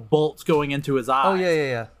no little bolts going into his eyes. Oh,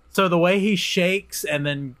 yeah. So the way he shakes and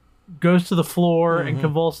then goes to the floor and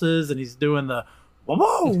convulses, and he's doing the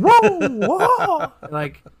whoa, whoa.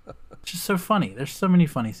 Like, it's just so funny. There's so many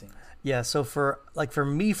funny scenes. Yeah, so for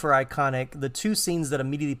me, for iconic, the two scenes that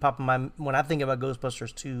immediately pop in my when I think about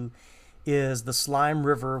Ghostbusters 2 is the slime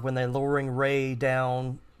river when they're lowering Ray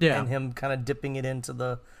down and him kind of dipping it into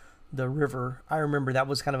the river. I remember that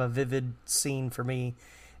was kind of a vivid scene for me.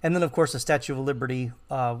 And then, of course, the Statue of Liberty,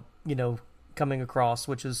 coming across,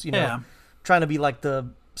 which is, trying to be like the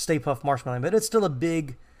Stay Puft Marshmallow, but it's still a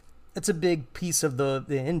big piece of the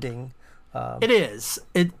ending. It is.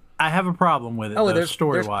 I have a problem with it, though,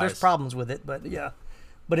 story-wise. There's problems with it, but yeah.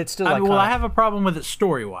 But it's still Well, I have a problem with it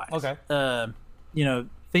story-wise. Okay.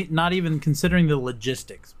 Not even considering the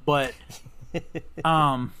logistics, but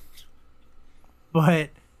but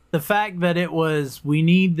the fact that it was, we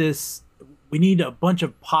need a bunch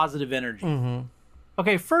of positive energy.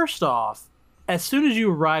 Okay, first off, as soon as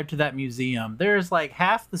you arrive to that museum, there's like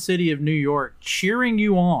half the city of New York cheering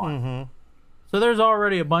you on. So there's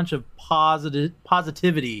already a bunch of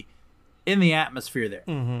positivity in the atmosphere there.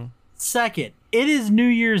 Second, it is New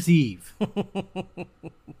Year's Eve.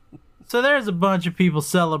 So there's a bunch of people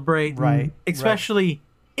celebrating, especially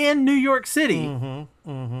in New York City.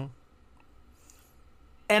 And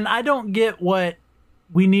I don't get what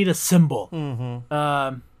we need a symbol.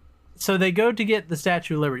 So they go to get the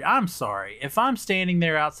Statue of Liberty. I'm sorry. If I'm standing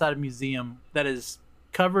there outside a museum that is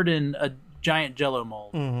covered in a giant Jell-O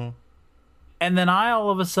mold, and then I all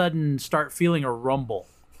of a sudden start feeling a rumble,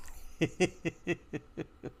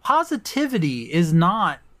 positivity is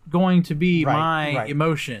not going to be my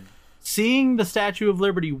emotion. Seeing the Statue of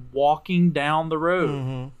Liberty walking down the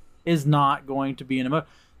road is not going to be an emotion.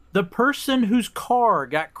 The person whose car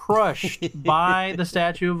got crushed by the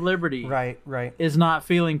Statue of Liberty is not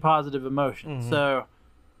feeling positive emotion. So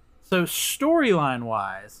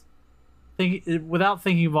storyline-wise, without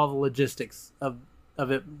thinking of all the logistics of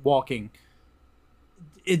it walking,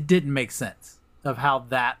 it didn't make sense of how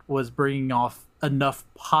that was bringing off enough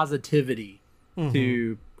positivity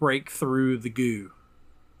to break through the goo.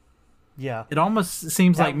 Yeah. It almost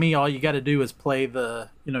seems like me, all you got to do is play the,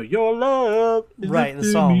 your love. The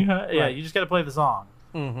song. Yeah, you just got to play the song.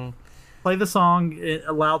 Play the song,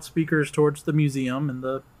 loudspeakers towards the museum and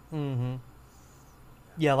the...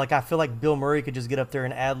 Yeah, like I feel like Bill Murray could just get up there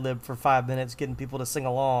and ad-lib for 5 minutes, getting people to sing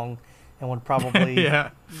along, and would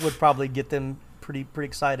probably get them pretty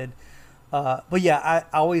excited. But yeah,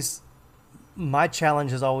 my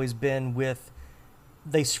challenge has always been with,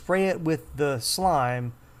 they spray it with the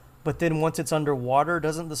slime, but then once it's underwater,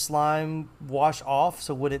 doesn't the slime wash off?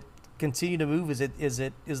 So would it continue to move? Is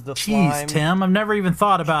the slime? Jeez, Tim, I've never even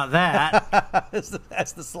thought about that.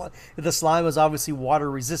 That's the slime. The slime is obviously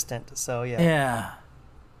water resistant, so yeah. Yeah.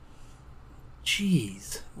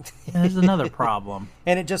 Jeez, there's another problem.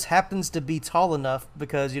 And it just happens to be tall enough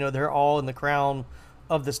because they're all in the crown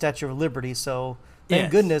of the Statue of Liberty. So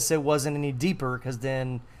thank goodness it wasn't any deeper, because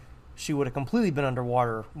then she would have completely been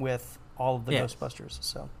underwater with all of the Ghostbusters.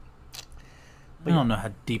 So. I don't know how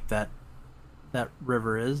deep that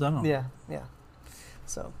river is. I don't know. Yeah.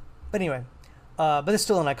 So, but anyway, but it's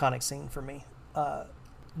still an iconic scene for me. The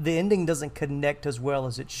ending doesn't connect as well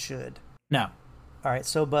as it should. No. All right,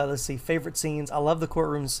 so but let's see. Favorite scenes. I love the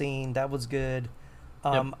courtroom scene. That was good.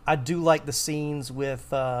 I do like the scenes with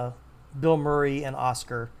Bill Murray and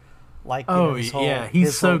Oscar. Like,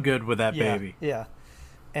 he's so good with that baby. Yeah,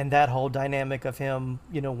 and that whole dynamic of him,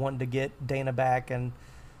 wanting to get Dana back, and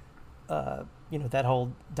that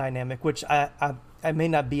whole dynamic, which I may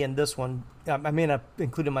not be in this one. I may not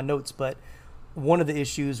include in my notes, but one of the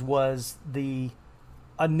issues was the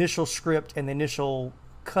initial script and the initial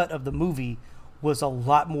cut of the movie was a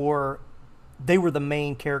lot more, they were the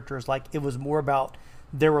main characters. Like, it was more about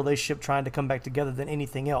their relationship trying to come back together than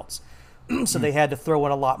anything else. So they had to throw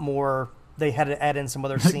in a lot more, they had to add in some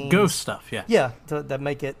other scenes. Ghost stuff, yeah. Yeah, to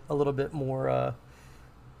make it a little bit more,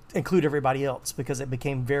 include everybody else, because it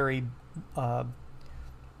became very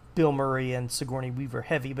Bill Murray and Sigourney Weaver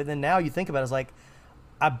heavy. But then now you think about it, it's like,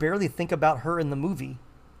 I barely think about her in the movie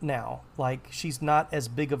now. Like, she's not as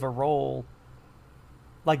big of a role.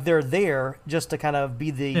 Like, they're there just to kind of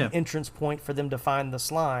be the entrance point for them to find the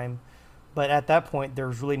slime. But at that point,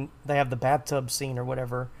 they have the bathtub scene or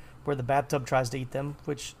whatever, where the bathtub tries to eat them,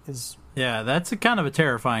 which is... Yeah, that's a kind of a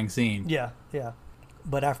terrifying scene. Yeah.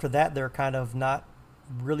 But after that, they're kind of not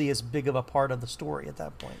really as big of a part of the story at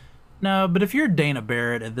that point. No, but if you're Dana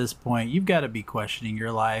Barrett at this point, you've got to be questioning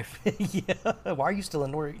your life. Yeah. Why are you still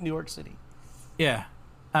in New York City? Yeah.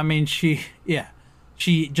 I mean, she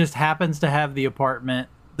just happens to have the apartment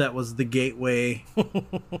that was the gateway,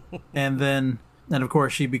 and of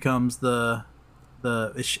course she becomes I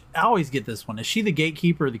always get this one. Is she the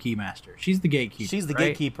gatekeeper or the keymaster? She's the gatekeeper. She's the right?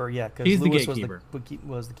 gatekeeper, yeah. She's Lewis the gatekeeper.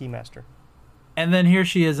 Was the keymaster. And then here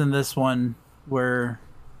she is in this one where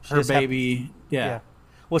her baby,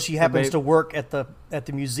 Well, she happens to work at the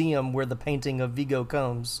museum where the painting of Vigo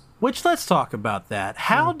comes. Which, let's talk about that.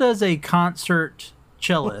 How does a concert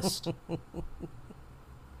cellist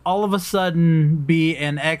all of a sudden be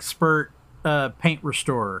an expert paint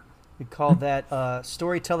restorer? We call that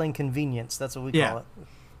storytelling convenience. That's what we call it.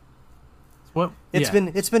 What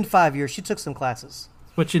it's been 5 years. She took some classes.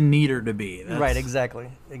 What you need her to be. Right, exactly.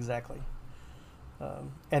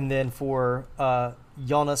 And then for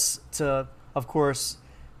Jonas to, of course,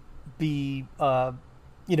 be kind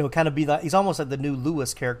of be like, he's almost like the new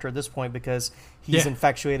Lewis character at this point, because he's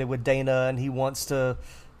infatuated with Dana and he wants to,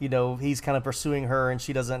 he's kind of pursuing her and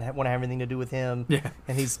she doesn't want to have anything to do with him. Yeah.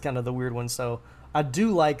 And he's kind of the weird one. So I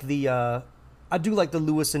do like the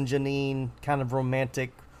Lewis and Janine kind of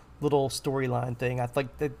romantic little storyline thing. I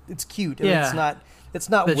think that it's cute. Yeah. It's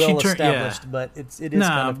not well established, but it is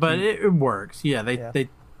kind of but cute. it works. Yeah, they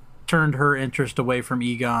turned her interest away from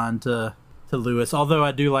Egon to Lewis. Although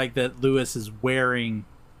I do like that Lewis is wearing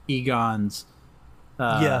Egon's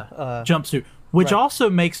jumpsuit, which also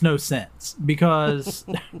makes no sense because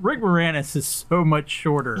Rick Moranis is so much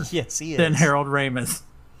shorter yes, he is. than Harold Ramis.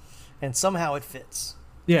 And somehow it fits.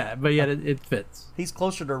 Yeah, but yet it fits. He's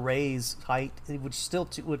closer to Ray's height, which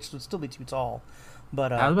would still be too tall.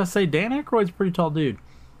 But I was about to say Dan Aykroyd's a pretty tall dude.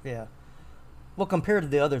 Yeah. Well, compared to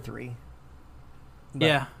the other three.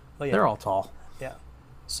 But they're all tall. Yeah.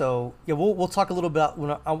 So we'll talk a little bit.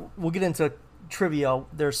 We'll get into trivia.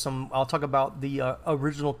 I'll talk about the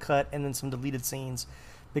original cut and then some deleted scenes,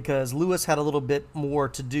 because Lewis had a little bit more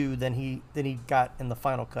to do than he got in the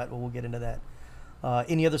final cut. But we'll get into that.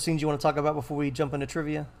 Any other scenes you want to talk about before we jump into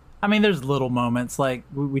trivia? I mean, there's little moments like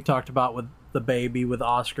we talked about with the baby with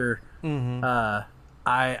Oscar. Mm-hmm.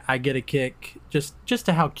 I get a kick just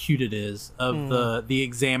to how cute it is of the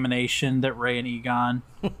examination that Ray and Egon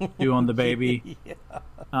do on the baby.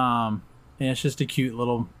 And it's just a cute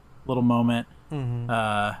little moment.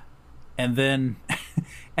 Mm-hmm. And then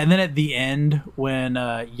at the end when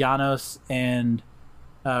Janos and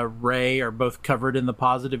Ray are both covered in the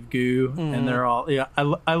positive goo, and they're all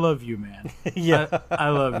I love you, man. I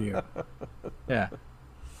love you. Yeah.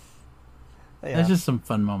 It's just some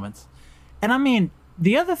fun moments. And I mean,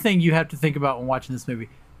 the other thing you have to think about when watching this movie,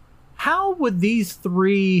 how would these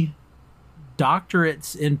three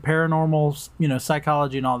doctorates in paranormal,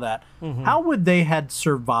 psychology and all that, how would they had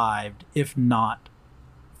survived if not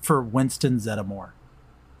for Winston Zeddemore?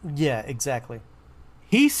 Yeah, exactly.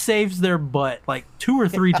 He saves their butt like 2 or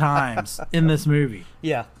 3 times in this movie.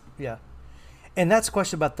 Yeah. And that's a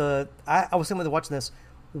question about I was thinking watching this,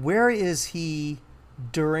 where is he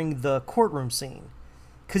during the courtroom scene?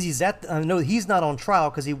 Because I know he's not on trial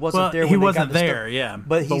because he wasn't there. He wasn't there, yeah.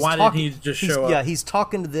 But why did he just show up? Yeah, he's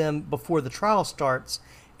talking to them before the trial starts,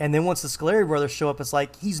 and then once the Scoleri brothers show up, it's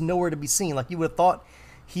like he's nowhere to be seen. Like you would have thought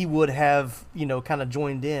he would have, kind of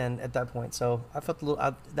joined in at that point. So I felt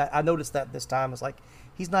I noticed that this time. It's like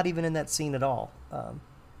he's not even in that scene at all.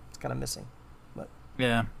 It's kind of missing. But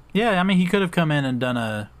yeah. I mean, he could have come in and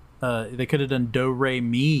done they could have done Do Re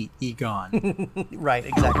Mi Egon. Right,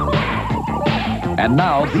 exactly. And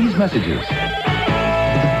now these messages.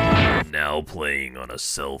 Now playing on a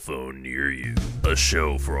cell phone near you. A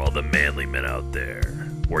show for all the manly men out there,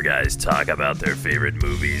 where guys talk about their favorite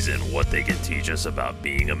movies and what they can teach us about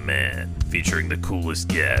being a man. Featuring the coolest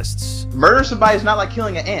guests. Murder somebody is not like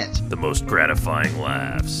killing an ant. The most gratifying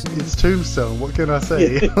laughs. It's Tombstone, what can I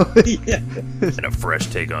say? And a fresh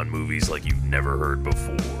take on movies like you've never heard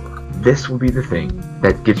before. This will be the thing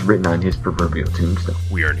that gets written on his proverbial tombstone.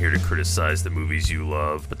 We aren't here to criticize the movies you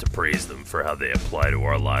love, but to praise them for how they apply to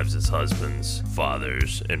our lives as husbands,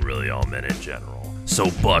 fathers, and really all men in general. So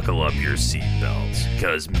buckle up your seatbelts,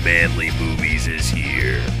 because Manly Movies is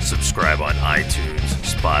here. Subscribe on iTunes,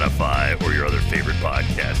 Spotify, or your other favorite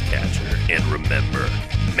podcast catcher. And remember,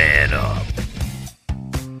 man up.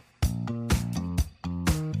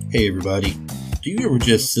 Hey everybody, do you ever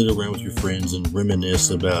just sit around with your friends and reminisce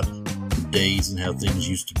about the days and how things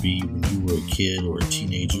used to be when you were a kid or a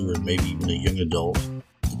teenager or maybe even a young adult?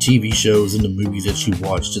 The TV shows and the movies that you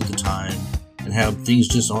watched at the time and how things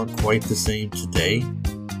just aren't quite the same today?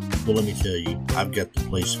 Well, let me tell you, I've got the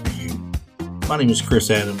place for you. My name is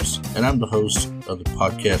Chris Adams, and I'm the host of the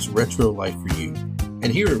podcast Retro Life for You. And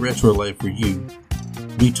here at Retro Life for You,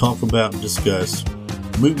 we talk about and discuss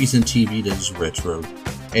movies and TV that is retro,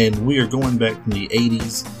 And we are going back from the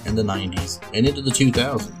 80s and the 90s and into the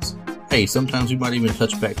 2000s. Hey, sometimes we might even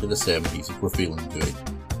touch back to the 70s if we're feeling good.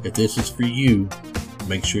 If this is for you,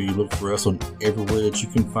 make sure you look for us on everywhere that you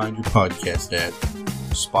can find your podcast at.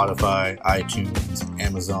 Spotify, iTunes,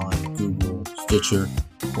 Amazon, Google, Stitcher,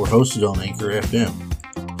 or hosted on Anchor FM.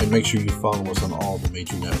 And make sure you follow us on all the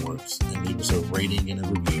major networks and leave us a rating and a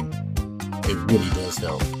review. It really does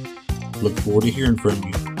help. Look forward to hearing from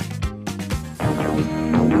you. All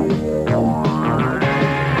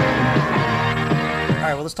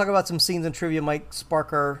right, well, let's talk about some scenes and trivia. Might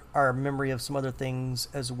spark our memory of some other things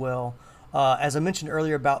as well. As I mentioned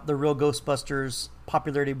earlier about the real Ghostbusters'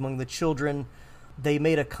 popularity among the children, they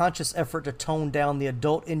made a conscious effort to tone down the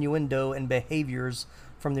adult innuendo and behaviors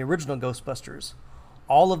from the original Ghostbusters.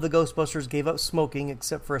 All of the Ghostbusters gave up smoking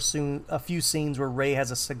except for a few scenes where Ray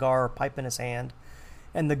has a cigar or pipe in his hand.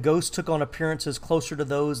 And the ghosts took on appearances closer to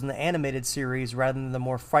those in the animated series rather than the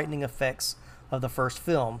more frightening effects of the first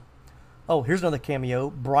film. Oh, here's another cameo.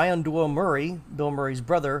 Brian Doyle Murray, Bill Murray's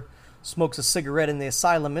brother, smokes a cigarette in the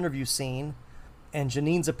asylum interview scene. And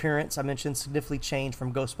Janine's appearance, I mentioned, significantly changed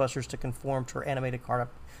from Ghostbusters to conform to her animated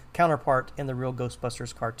counterpart in the real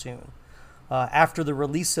Ghostbusters cartoon. After the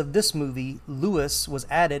release of this movie, Lewis was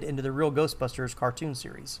added into the real Ghostbusters cartoon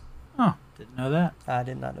series. Oh, didn't know that. I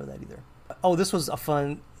did not know that either. Oh, this was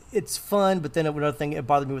it's fun, but then another thing, it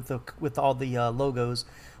bothered me with all the logos.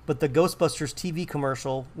 But the Ghostbusters TV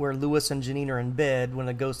commercial where Lewis and Janine are in bed when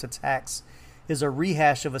the ghost attacks is a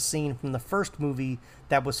rehash of a scene from the first movie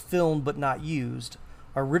that was filmed but not used.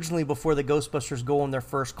 Originally, before the Ghostbusters go on their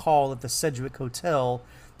first call at the Sedgwick Hotel,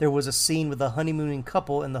 there was a scene with a honeymooning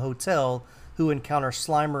couple in the hotel who encounter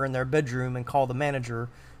Slimer in their bedroom and call the manager,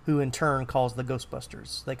 who in turn calls the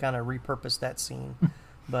Ghostbusters. They kind of repurposed that scene.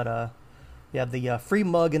 But, yeah, the free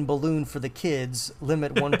mug and balloon for the kids,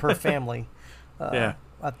 limit one per family. Yeah.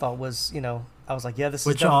 I thought was, I was like, yeah, this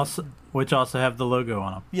which also have the logo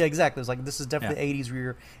on them. Yeah, exactly. It's like, this is definitely 80s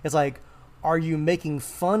where it's like, are you making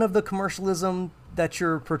fun of the commercialism that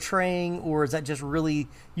you're portraying, or is that just really,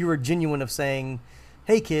 you were genuine of saying,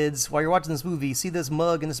 hey kids, while you're watching this movie, see this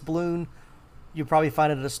mug and this balloon? You'll probably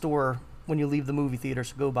find it at a store when you leave the movie theater,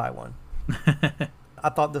 so go buy one. I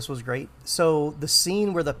thought this was great. So the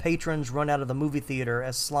scene where the patrons run out of the movie theater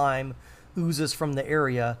as slime oozes from the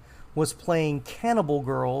area was playing Cannibal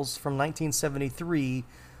Girls from 1973,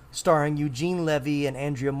 starring Eugene Levy and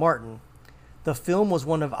Andrea Martin. The film was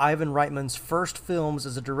one of Ivan Reitman's first films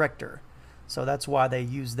as a director, so that's why they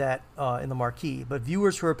used that in the marquee. But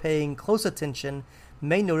viewers who are paying close attention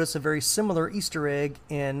may notice a very similar Easter egg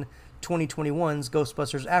in 2021's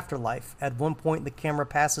Ghostbusters Afterlife. At one point, the camera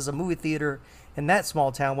passes a movie theater in that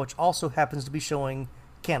small town, which also happens to be showing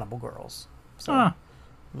Cannibal Girls. So,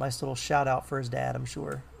 nice little shout out for his dad, I'm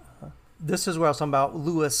sure. This is where I was talking about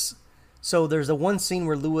Lewis. So there's the one scene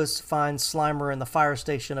where Lewis finds Slimer in the fire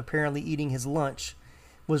station apparently eating his lunch.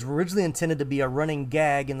 Was originally intended to be a running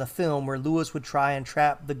gag in the film where Lewis would try and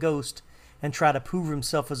trap the ghost and try to prove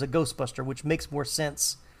himself as a Ghostbuster, which makes more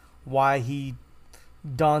sense why he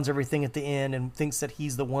dons everything at the end and thinks that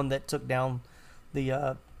he's the one that took down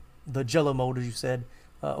the Jello mold, as you said.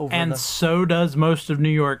 So does most of New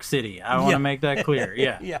York City. I want to make that clear.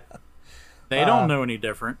 Yeah. Yeah. They don't know any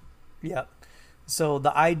different. Yeah. So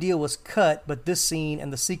the idea was cut, but this scene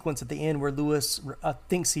and the sequence at the end where Lewis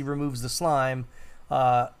thinks he removes the slime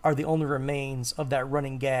are the only remains of that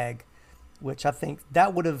running gag, which I think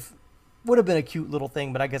that would have been a cute little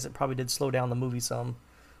thing, but I guess it probably did slow down the movie some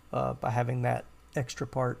by having that extra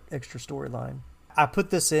storyline. I put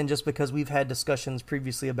this in just because we've had discussions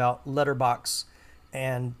previously about letterbox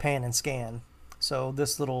and pan and scan. So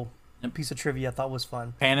this little piece of trivia I thought was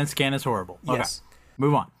fun. Pan and scan is horrible. Yes. Okay.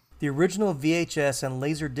 Move on. The original VHS and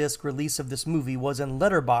Laserdisc release of this movie was in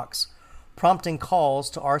letterbox, prompting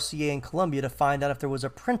calls to RCA and Columbia to find out if there was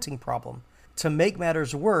a printing problem. To make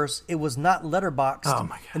matters worse, it was not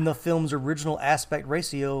letterboxed in the film's original aspect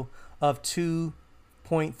ratio of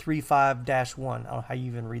 2.35-1. I don't know how you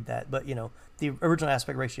even read that, but the original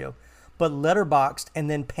aspect ratio. But letterboxed and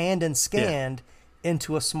then panned and scanned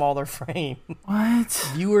into a smaller frame.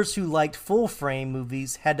 What? Viewers who liked full frame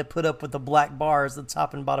movies had to put up with the black bars at the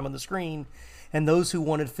top and bottom of the screen, and those who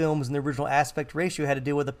wanted films in the original aspect ratio had to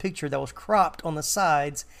deal with a picture that was cropped on the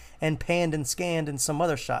sides and panned and scanned in some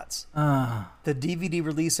other shots. The DVD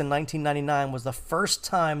release in 1999 was the first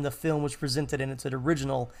time the film was presented in its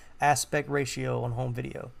original aspect ratio on home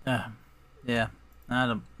video. Yeah. I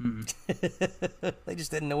don't... They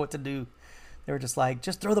just didn't know what to do. They were just like,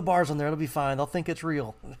 just throw the bars on there. It'll be fine. They'll think it's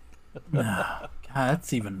real. God,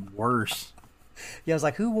 that's even worse. Yeah, I was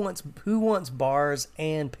like, who wants bars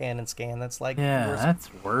and pan and scan? That's like yeah, worse.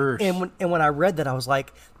 that's worse. And when I read that, I was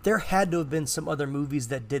like, there had to have been some other movies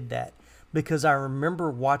that did that, because I remember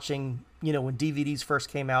watching, when DVDs first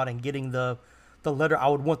came out and getting the letter. I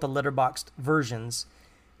would want the letterboxed versions,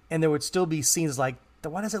 and there would still be scenes like,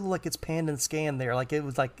 why does it look like it's panned and scanned there? Like it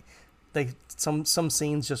was like some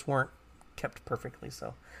scenes just weren't kept perfectly.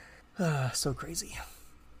 So so crazy.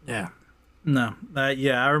 Yeah. No.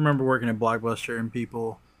 I remember working at Blockbuster and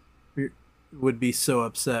people would be so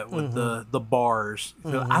upset with the bars.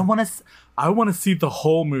 Mm-hmm. I want to see the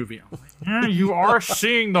whole movie. I'm like, yeah, you are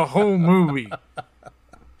seeing the whole movie.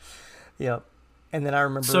 Yep. And then I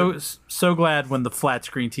remember so glad when the flat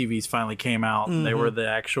screen TVs finally came out and they were the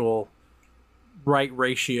actual right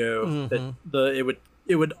ratio that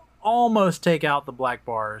it would almost take out the black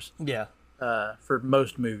bars. Yeah. For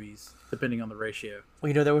most movies, depending on the ratio.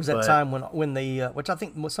 Well, there was that time when the which I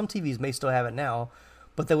think some TVs may still have it now,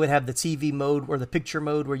 but they would have the TV mode or the picture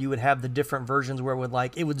mode where you would have the different versions where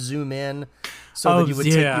it would zoom in, so that you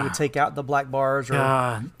would take out the black bars.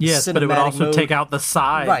 Or yes, but it would also mode. Take out the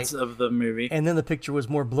sides of the movie, and then the picture was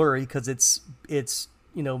more blurry because it's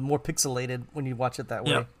more pixelated when you watch it that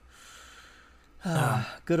way. Yep.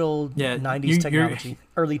 Good old 90s technology,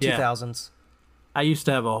 early 2000s. I used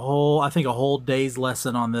to have a whole day's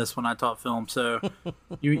lesson on this when I taught film, so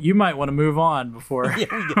you might want to move on before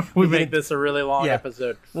we make this a really long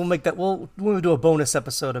episode. We'll make that. We'll do a bonus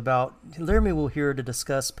episode about Laramy will here to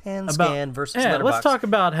discuss pan scan versus letterbox. Let's talk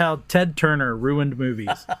about how Ted Turner ruined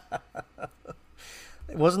movies.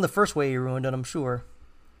 It wasn't the first way he ruined it, I'm sure.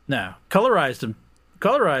 No, colorized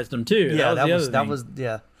them too. Yeah,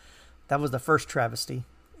 that was the first travesty,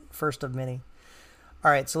 first of many. All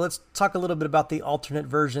right, so let's talk a little bit about the alternate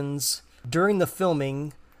versions. During the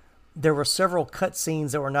filming, there were several cut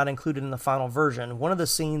scenes that were not included in the final version. One of the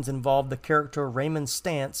scenes involved the character Raymond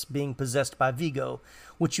Stantz being possessed by Vigo,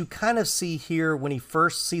 which you kind of see here when he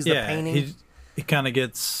first sees the painting. He kind of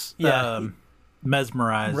gets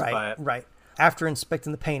mesmerized by it. Right. After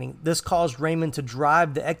inspecting the painting, this caused Raymond to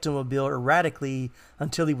drive the ectomobile erratically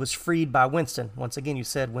until he was freed by Winston. Once again, you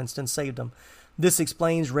said Winston saved him. This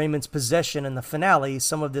explains Raymond's possession in the finale.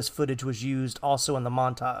 Some of this footage was used also in the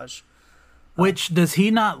montage. Which, does he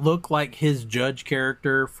not look like his judge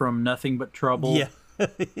character from Nothing But Trouble? Yeah.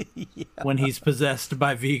 When he's possessed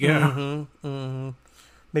by Vigo?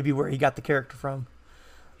 Maybe where he got the character from.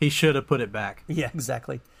 He should have put it back. Yeah,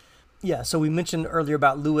 exactly. Yeah, so we mentioned earlier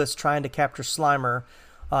about Lewis trying to capture Slimer.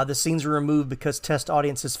 The scenes were removed because test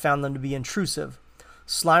audiences found them to be intrusive.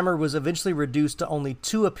 Slimer was eventually reduced to only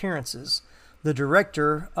 2 appearances. The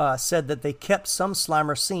director said that they kept some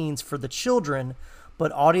Slimer scenes for the children,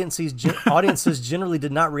 but audiences generally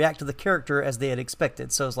did not react to the character as they had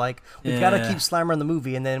expected. So it's like, we've got to keep Slimer in the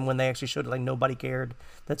movie. And then when they actually showed it, nobody cared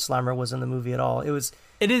that Slimer was in the movie at all.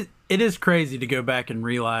 It is crazy to go back and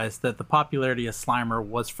realize that the popularity of Slimer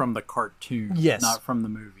was from the cartoon, not from the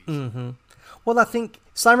movies. Mm-hmm. Well, I think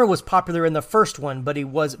Slimer was popular in the first one, but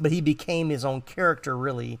he became his own character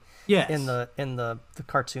really in the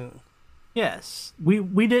cartoon. Yes,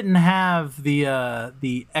 we didn't have the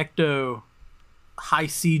Ecto high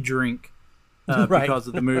C drink because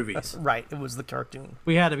of the movies. Right, it was the cartoon.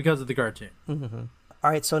 We had it because of the cartoon. Mm-hmm. All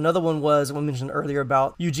right, so another one was we mentioned earlier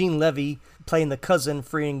about Eugene Levy playing the cousin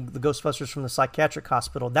freeing the Ghostbusters from the psychiatric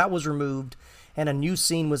hospital. That was removed, and a new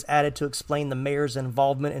scene was added to explain the mayor's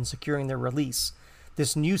involvement in securing their release.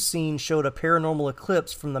 This new scene showed a paranormal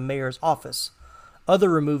eclipse from the mayor's office. Other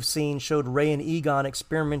removed scenes showed Ray and Egon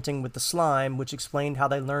experimenting with the slime, which explained how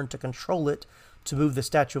they learned to control it to move the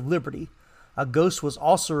Statue of Liberty. A ghost was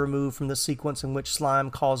also removed from the sequence in which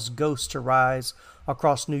slime caused ghosts to rise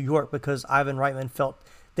across New York because Ivan Reitman felt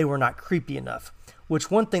they were not creepy enough.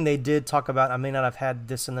 Which one thing they did talk about, I may not have had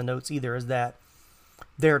this in the notes either, is that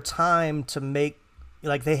their time to make,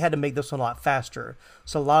 they had to make this one a lot faster.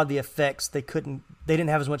 So a lot of the effects, they didn't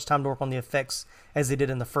have as much time to work on the effects as they did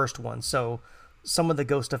in the first one. So some of the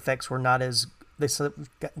ghost effects were not as, they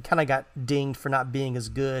kind of got dinged for not being as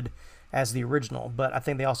good as the original. But I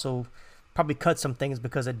think they also probably cut some things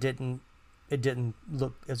because it didn't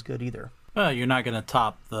look as good either. You're not going to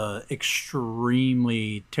top the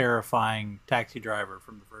extremely terrifying taxi driver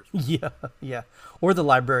from the first one. Yeah. Or the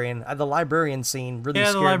librarian. The librarian scene really scared me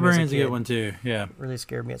as a kid. Yeah, the librarian's a good one too, yeah. Really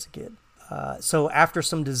scared me as a kid. So after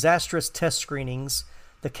some disastrous test screenings,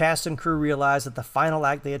 the cast and crew realized that the final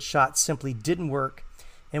act they had shot simply didn't work,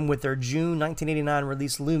 and with their June 1989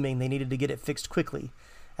 release looming, they needed to get it fixed quickly.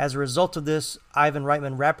 As a result of this, Ivan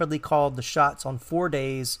Reitman rapidly called the shots on 4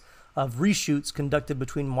 days of reshoots conducted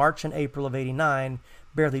between March and April of '89,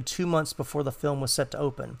 barely 2 months before the film was set to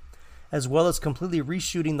open. As well as completely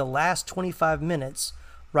reshooting the last 25 minutes,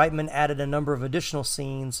 Reitman added a number of additional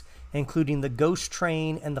scenes, including the ghost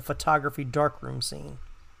train and the photography darkroom scene.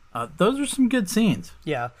 Those are some good scenes.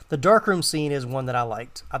 Yeah, the darkroom scene is one that I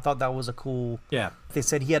liked. I thought that was a cool... Yeah. They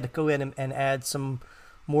said he had to go in and add some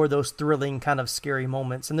more of those thrilling, kind of scary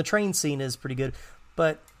moments. And the train scene is pretty good.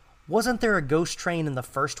 But wasn't there a ghost train in the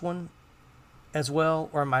first one as well?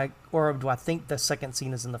 Or do I think the second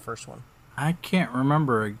scene is in the first one? I can't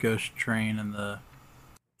remember a ghost train in the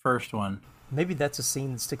first one. Maybe that's a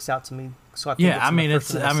scene that sticks out to me. So I think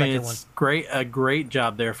it's great. A great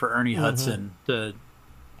job there for Ernie Hudson to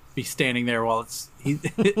be standing there while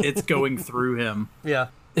it's going through him. Yeah.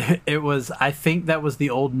 It was. I think that was the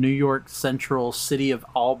old New York Central City of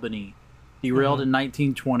Albany, derailed in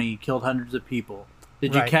 1920, killed hundreds of people.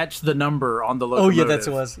 Did you catch the number on the locomotive? Oh yeah, that's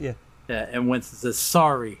what it was. Yeah. Yeah, and Winston says,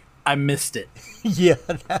 "Sorry, I missed it." Yeah,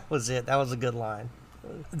 that was it. That was a good line.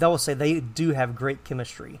 I will say they do have great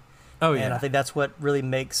chemistry. Oh yeah, and I think that's what really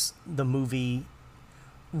makes the movie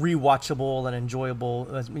rewatchable and enjoyable.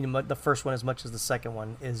 The first one, as much as the second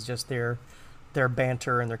one, is just their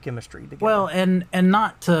banter and their chemistry together. Well, and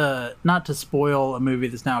not to spoil a movie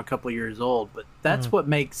that's now a couple of years old, but that's what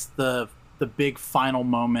makes the big final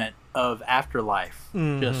moment of Afterlife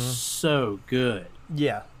just so good.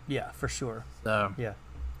 Yeah, for sure. So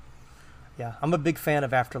yeah, I'm a big fan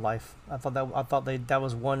of Afterlife. I thought that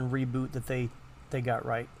was one reboot that they got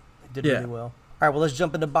right. They did really well. All right, well, let's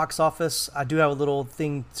jump into box office. I do have a little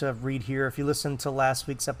thing to read here. If you listened to last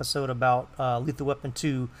week's episode about Lethal Weapon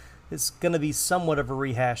 2, it's going to be somewhat of a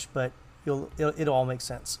rehash, but it'll all make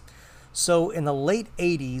sense. So in the late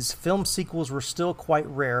 80s, film sequels were still quite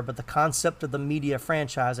rare, but the concept of the media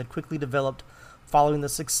franchise had quickly developed following the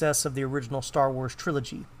success of the original Star Wars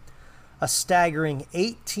trilogy. A staggering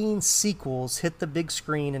 18 sequels hit the big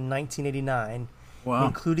screen in 1989,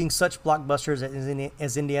 including such blockbusters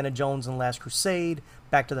as Indiana Jones and the Last Crusade,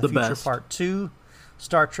 Back to the Future best. Part 2,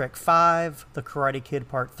 Star Trek V, The Karate Kid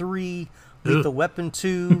Part 3, Lethal Weapon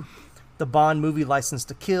 2, the Bond movie License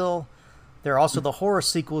to Kill. There are also the horror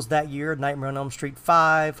sequels that year, Nightmare on Elm Street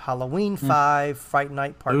 5, Halloween 5, Fright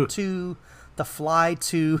Night Part 2, The Fly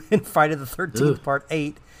 2, and Friday the 13th Part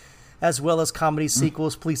 8, as well as comedy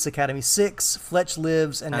sequels, Police Academy 6, Fletch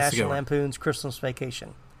Lives, and National Lampoon's Christmas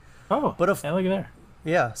Vacation. Oh, but look at there.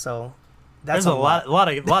 Yeah, so that's there's a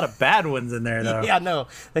lot of bad ones in there though. Yeah, no,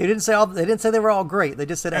 they didn't say they were all great. They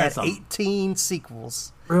just said it had 18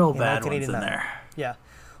 sequels. Real bad ones in there. Yeah,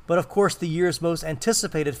 but of course, the year's most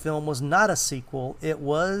anticipated film was not a sequel. It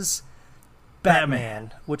was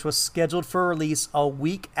Batman, which was scheduled for release a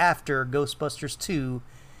week after Ghostbusters 2.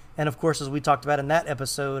 And of course, as we talked about in that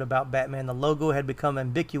episode about Batman, the logo had become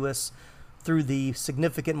ambiguous through the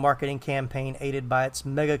significant marketing campaign aided by its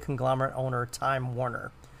mega conglomerate owner, Time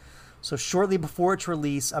Warner. So shortly before its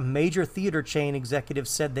release, a major theater chain executive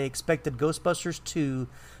said they expected Ghostbusters 2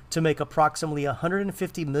 to make approximately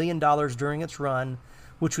 $150 million during its run,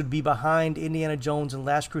 which would be behind Indiana Jones and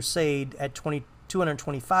Last Crusade at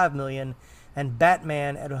 $225 million and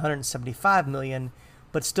Batman at $175 million,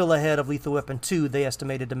 but still ahead of Lethal Weapon 2, they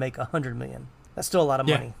estimated to make $100 million. That's still a lot of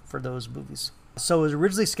money for those movies. So it was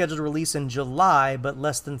originally scheduled to release in July, but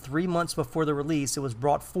less than 3 months before the release, it was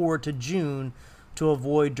brought forward to June to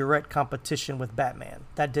avoid direct competition with Batman.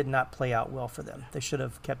 That did not play out well for them. They should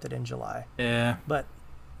have kept it in July. Yeah. But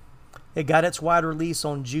it got its wide release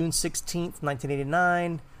on June 16th,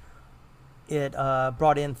 1989. It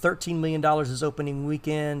brought in $13 million as opening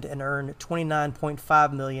weekend and earned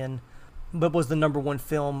 $29.5 million, but was the #1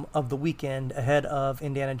 film of the weekend ahead of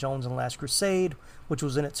Indiana Jones and Last Crusade, which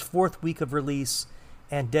was in its 4th week of release,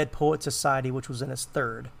 and Dead Poets Society, which was in its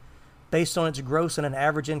 3rd. Based on its gross and an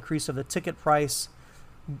average increase of the ticket price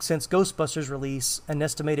since Ghostbusters release, an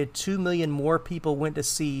estimated 2 million more people went to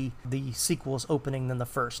see the sequel's opening than the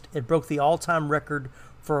first. It broke the all-time record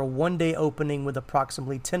for a one-day opening with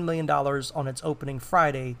approximately $10 million on its opening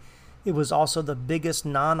Friday. It was also the biggest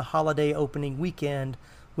non-holiday opening weekend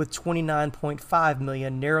with $29.5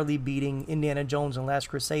 million, narrowly beating Indiana Jones and Last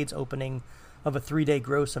Crusade's opening of a 3-day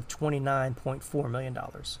gross of $29.4 million.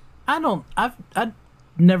 I've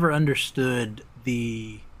never understood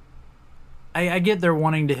I get they're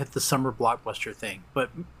wanting to hit the summer blockbuster thing,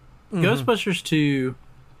 but Ghostbusters 2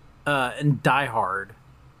 and Die Hard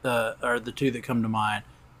are the two that come to mind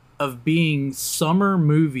of being summer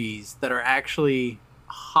movies that are actually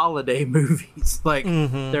holiday movies. Like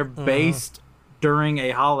they're based during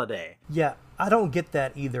a holiday. Yeah, I don't get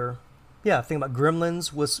that either. Yeah, think about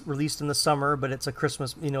Gremlins was released in the summer, but it's a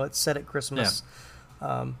Christmas, it's set at Christmas.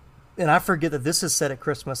 Yeah. And I forget that this is set at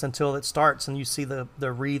Christmas until it starts and you see the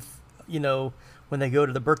wreath, when they go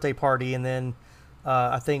to the birthday party, and then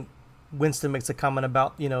I think Winston makes a comment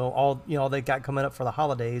about all they got coming up for the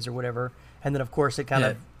holidays or whatever, and then of course it kind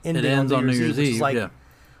of ends on New Year's Eve. Which is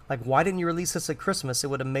like why didn't you release this at Christmas? It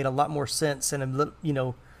would have made a lot more sense and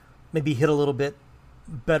maybe hit a little bit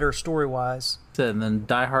better story wise. And then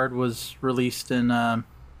Die Hard was released in I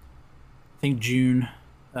think June.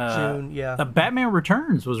 June, yeah. Batman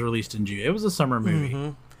Returns was released in June. It was a summer movie.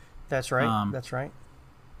 Mm-hmm. That's right. That's right.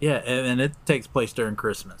 Yeah, and it takes place during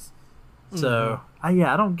Christmas. So I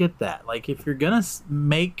don't get that. Like, if you're gonna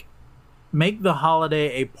make the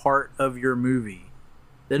holiday a part of your movie,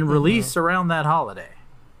 then release around that holiday.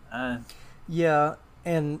 Yeah,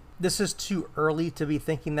 and this is too early to be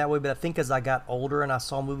thinking that way. But I think as I got older and I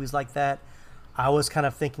saw movies like that, I was kind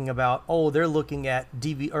of thinking about, they're looking at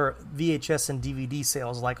VHS and DVD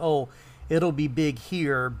sales. Like, it'll be big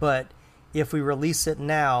here, but if we release it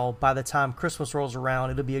now, by the time Christmas rolls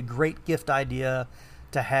around, it'll be a great gift idea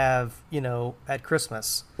to have, at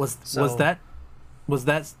Christmas. Was that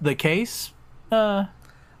the case? I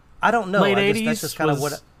don't know. Late 80s. That's just kind of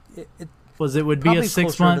what it would be a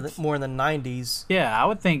 6 month. More in the 90s. Yeah, I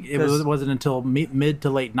would think it wasn't until mid to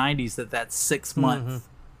late 90s that 6 month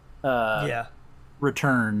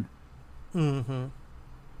return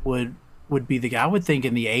would be the guy. I would think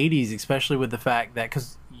in the 80s, especially with the fact that,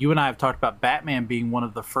 because you and I have talked about Batman being one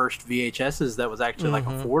of the first VHSs that was actually like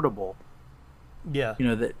affordable. Yeah.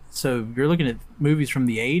 So you're looking at movies from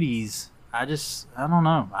the 80s. I don't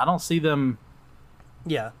know. I don't see them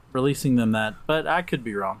releasing them that, but I could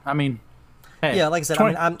be wrong. I mean, hey, like I said,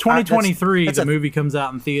 2023, the movie comes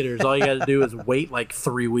out in theaters. All you got to do is wait like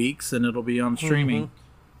 3 weeks and it'll be on streaming.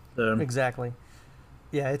 So. Exactly.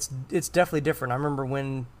 Yeah, it's definitely different. I remember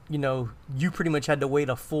when, you pretty much had to wait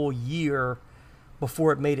a full year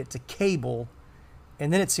before it made it to cable,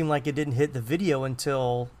 and then it seemed like it didn't hit the video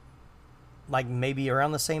until like maybe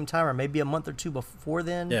around the same time or maybe a month or two before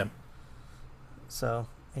then. Yeah. So,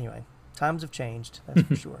 anyway, times have changed, that's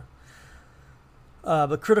for sure.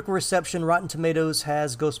 But critical reception, Rotten Tomatoes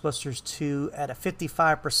has Ghostbusters 2 at a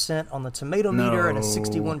 55% on the tomato meter and a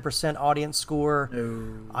 61% audience score.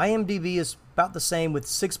 IMDb is about the same with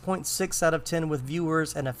 6.6 out of 10 with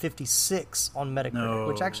viewers and a 56 on Metacritic,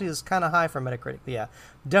 which actually is kind of high for Metacritic. But yeah,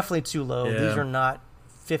 definitely too low. Yeah. These are not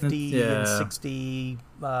 50 and 60.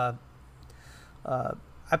 I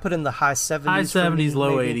put in the high 70s. High 70s,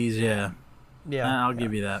 low maybe. 80s, yeah. Yeah. I'll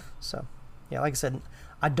give you that. So, yeah, like I said,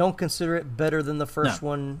 I don't consider it better than the first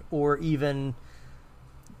one, or even,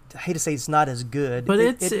 I hate to say it's not as good. But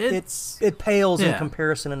it pales in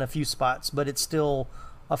comparison in a few spots, but it's still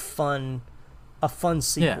a fun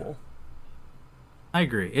sequel. Yeah. I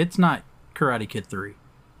agree. It's not Karate Kid 3.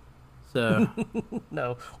 So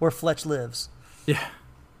no, or Fletch Lives. Yeah.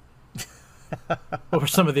 Or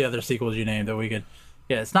some of the other sequels you named that we could.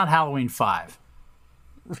 Yeah, it's not Halloween 5.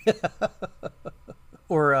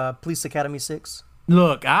 Or Police Academy 6.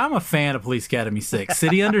 Look, I'm a fan of Police Academy 6.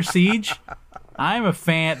 City Under Siege, I'm a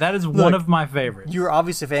fan. That is one of my favorites. You were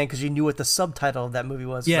obviously a fan because you knew what the subtitle of that movie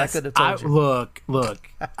was. Yes, I could have told you. Look.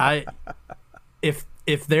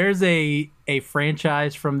 If there's a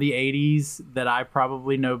franchise from the 80s that I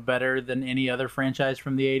probably know better than any other franchise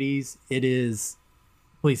from the 80s, it is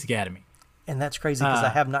Police Academy. And that's crazy because I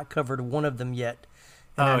have not covered one of them yet.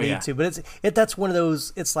 And I need to, but that's one of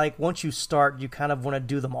those. It's like once you start, you kind of want to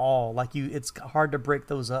do them all. Like it's hard to break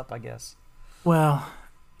those up, I guess. Well,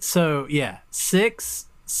 so yeah, six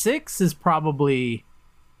is probably,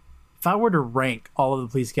 if I were to rank all of the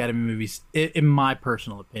Police Academy movies, in my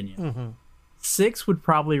personal opinion, 6 would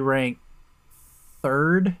probably rank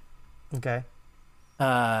third. Okay.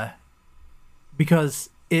 Because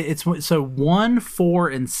it's so 1, 4,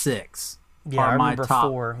 and 6 are my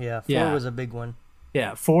top. 4. Yeah, 4 was a big one.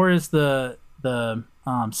 Yeah, 4 is the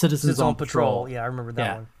Citizens on Patrol. Yeah, I remember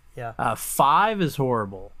that one. Yeah. 5 is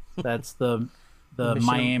horrible. That's the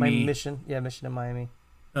Miami Mission. Yeah, Mission in Miami.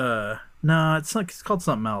 No, it's called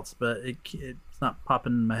something else, but it's not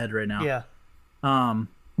popping in my head right now. Yeah.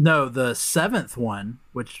 No, the 7th one,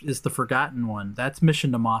 which is the forgotten one, that's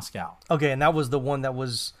Mission to Moscow. Okay, and that was the one that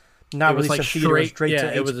was not released in theaters, straight to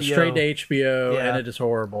HBO. It was straight to HBO, and it is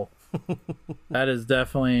horrible. That is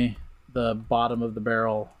definitely the bottom of the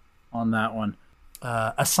barrel on that one.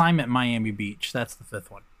 Assignment Miami Beach, that's the 5th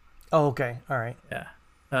one. Oh, okay. All right.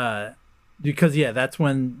 Yeah. Because that's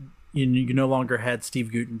when you no longer had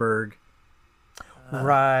Steve Guttenberg.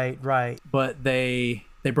 Right. But they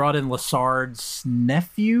brought in Lassard's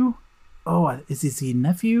nephew. Oh, is he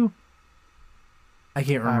nephew? I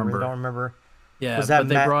can't remember. I really don't remember. Yeah, was that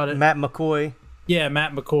brought it. Matt McCoy? Yeah,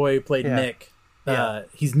 Matt McCoy played Nick. Yeah.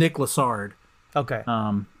 He's Nick Lassard. Okay.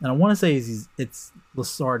 And I want to say it's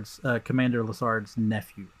Lassard's Commander Lassard's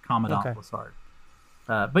nephew, Commandant Lassard.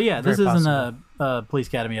 But yeah, this isn't a Police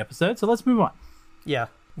Academy episode, so let's move on. Yeah.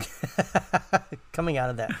 Coming out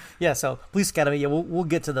of that. Yeah, so Police Academy, yeah, we'll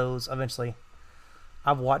get to those eventually.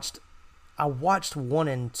 I watched 1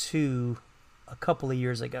 and 2 a couple of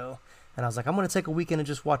years ago, and I was like, I'm going to take a weekend and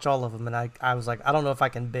just watch all of them. And I was like, I don't know if I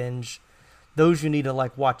can binge. Those you need to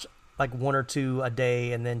like watch like 1 or 2 a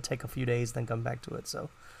day and then take a few days, then come back to it. So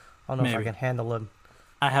I don't know if I can handle them.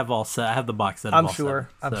 I have the box set. I'm sure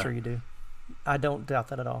you do. I don't doubt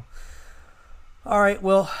that at all. All right,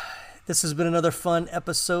 well, this has been another fun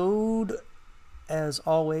episode, as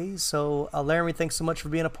always. So, Laramy, thanks so much for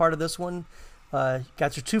being a part of this one.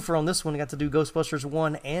 Got your twofer on this one. You got to do Ghostbusters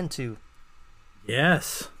 1 and 2.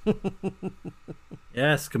 Yes.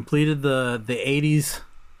 Yes, completed the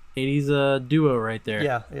 80s duo right there.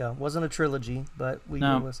 Yeah. Wasn't a trilogy, but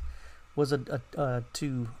it was a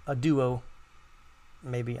duo.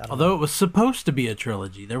 Maybe. I don't know. It was supposed to be a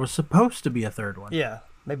trilogy. There was supposed to be a third one. Yeah.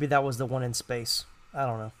 Maybe that was the one in space. I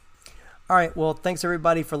don't know. All right. Well, thanks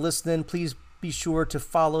everybody for listening. Please be sure to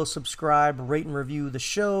follow, subscribe, rate, and review the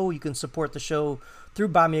show. You can support the show through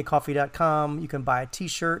buymeacoffee.com. You can buy a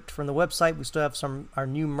t-shirt from the website. We still have our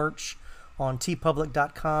new merch on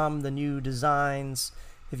tpublic.com, the new designs.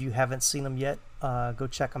 If you haven't seen them yet, go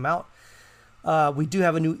check them out. We do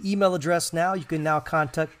have a new email address now. You can now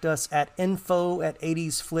contact us at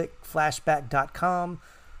info@80sflickflashback.com.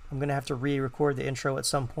 I'm going to have to re-record the intro at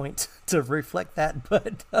some point to reflect that.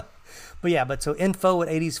 But so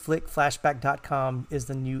info@80sflickflashback.com is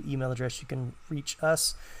the new email address. You can reach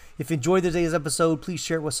us. If you enjoyed today's episode, please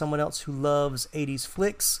share it with someone else who loves 80s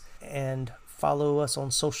flicks. And follow us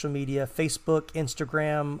on social media, Facebook,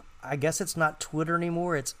 Instagram. I guess it's not Twitter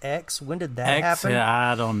anymore. It's X. When did that happen?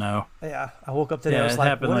 Yeah, I don't know. Yeah, I woke up today. I was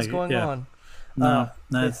like, what is going on? No,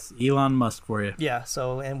 that's Elon Musk for you. Yeah,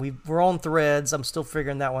 so, and we're on Threads. I'm still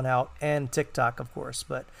figuring that one out. And TikTok, of course.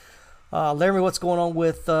 But, Laramy, what's going on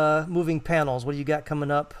with moving panels? What do you got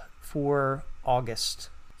coming up for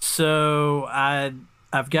August? So,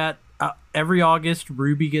 I've got... every August,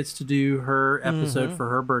 Ruby gets to do her episode for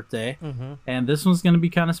her birthday. Mm-hmm. And this one's going to be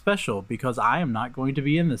kind of special because I am not going to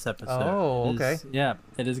be in this episode. Oh, okay.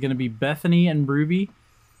 It is going to be Bethany and Ruby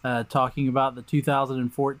talking about the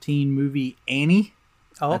 2014 movie Annie.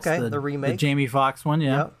 Oh, okay. The remake. The Jamie Foxx one,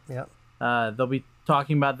 yeah. Yep. They'll be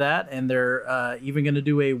talking about that, and they're even going to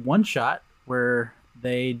do a one-shot where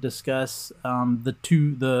they discuss the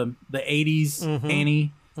 80s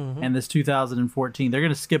Annie and this 2014. They're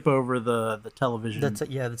going to skip over the television.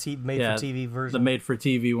 The made-for-TV version. The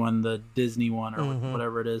made-for-TV one, the Disney one, or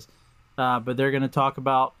whatever it is. But they're going to talk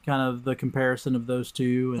about kind of the comparison of those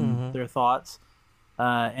two and their thoughts.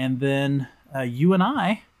 And then you and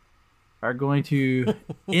I are going to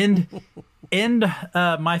end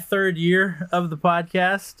my third year of the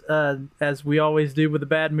podcast, as we always do with a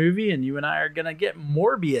bad movie, and you and I are going to get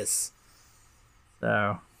Morbius.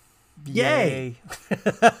 So... Yay!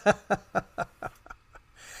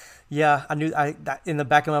 Yeah, I knew. In the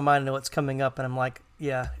back of my mind, I know it's coming up, and I'm like,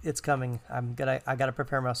 yeah, it's coming. I gotta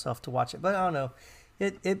prepare myself to watch it. But I don't know.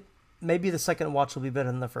 It maybe the second watch will be better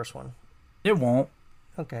than the first one. It won't.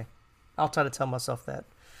 Okay, I'll try to tell myself that.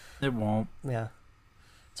 It won't. Yeah,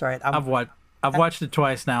 it's all right. I've watched it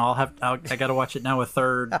twice now. I gotta watch it now a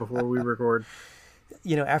third before we record.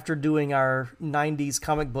 You know, after doing our 90s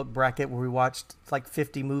comic book bracket where we watched like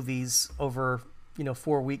 50 movies over,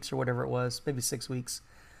 4 weeks or whatever it was, maybe 6 weeks.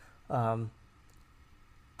 I'm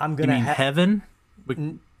going to Heaven?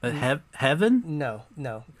 Heaven? No.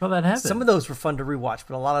 Call that Heaven. Some of those were fun to rewatch,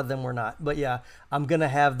 but a lot of them were not. But yeah, I'm going to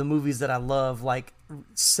have the movies that I love like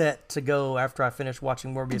set to go after I finish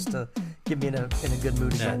watching Morbius to get me in a good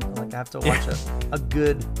mood again. Like I have to watch a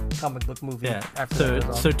good comic book movie after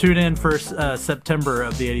that. So tune in for September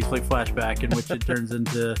of the 80s Flick Flashback, in which it turns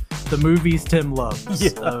into the movies Tim loves.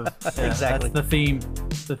 Exactly. That's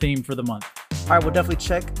the theme for the month. All right, we'll definitely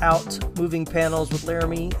check out Moving Panels with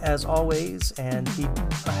Laramy, as always. And he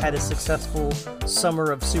had a successful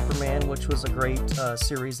Summer of Superman, which was a great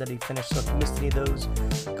series that he finished. So if you missed any of those,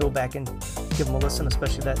 go back and give him a listen,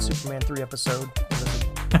 especially that Superman 3 episode. He was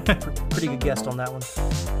a pretty good guest on that one.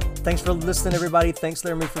 Thanks for listening, everybody. Thanks,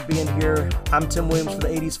 Laramy, for being here. I'm Tim Williams for the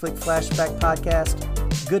 80s Flick Flashback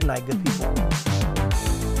Podcast. Good night, good people.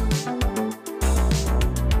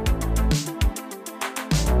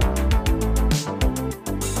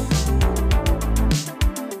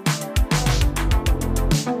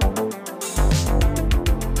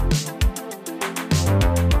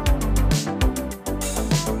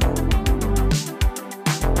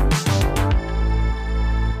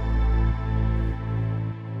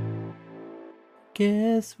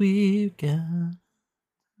 guess we've got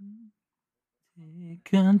to take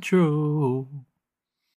control.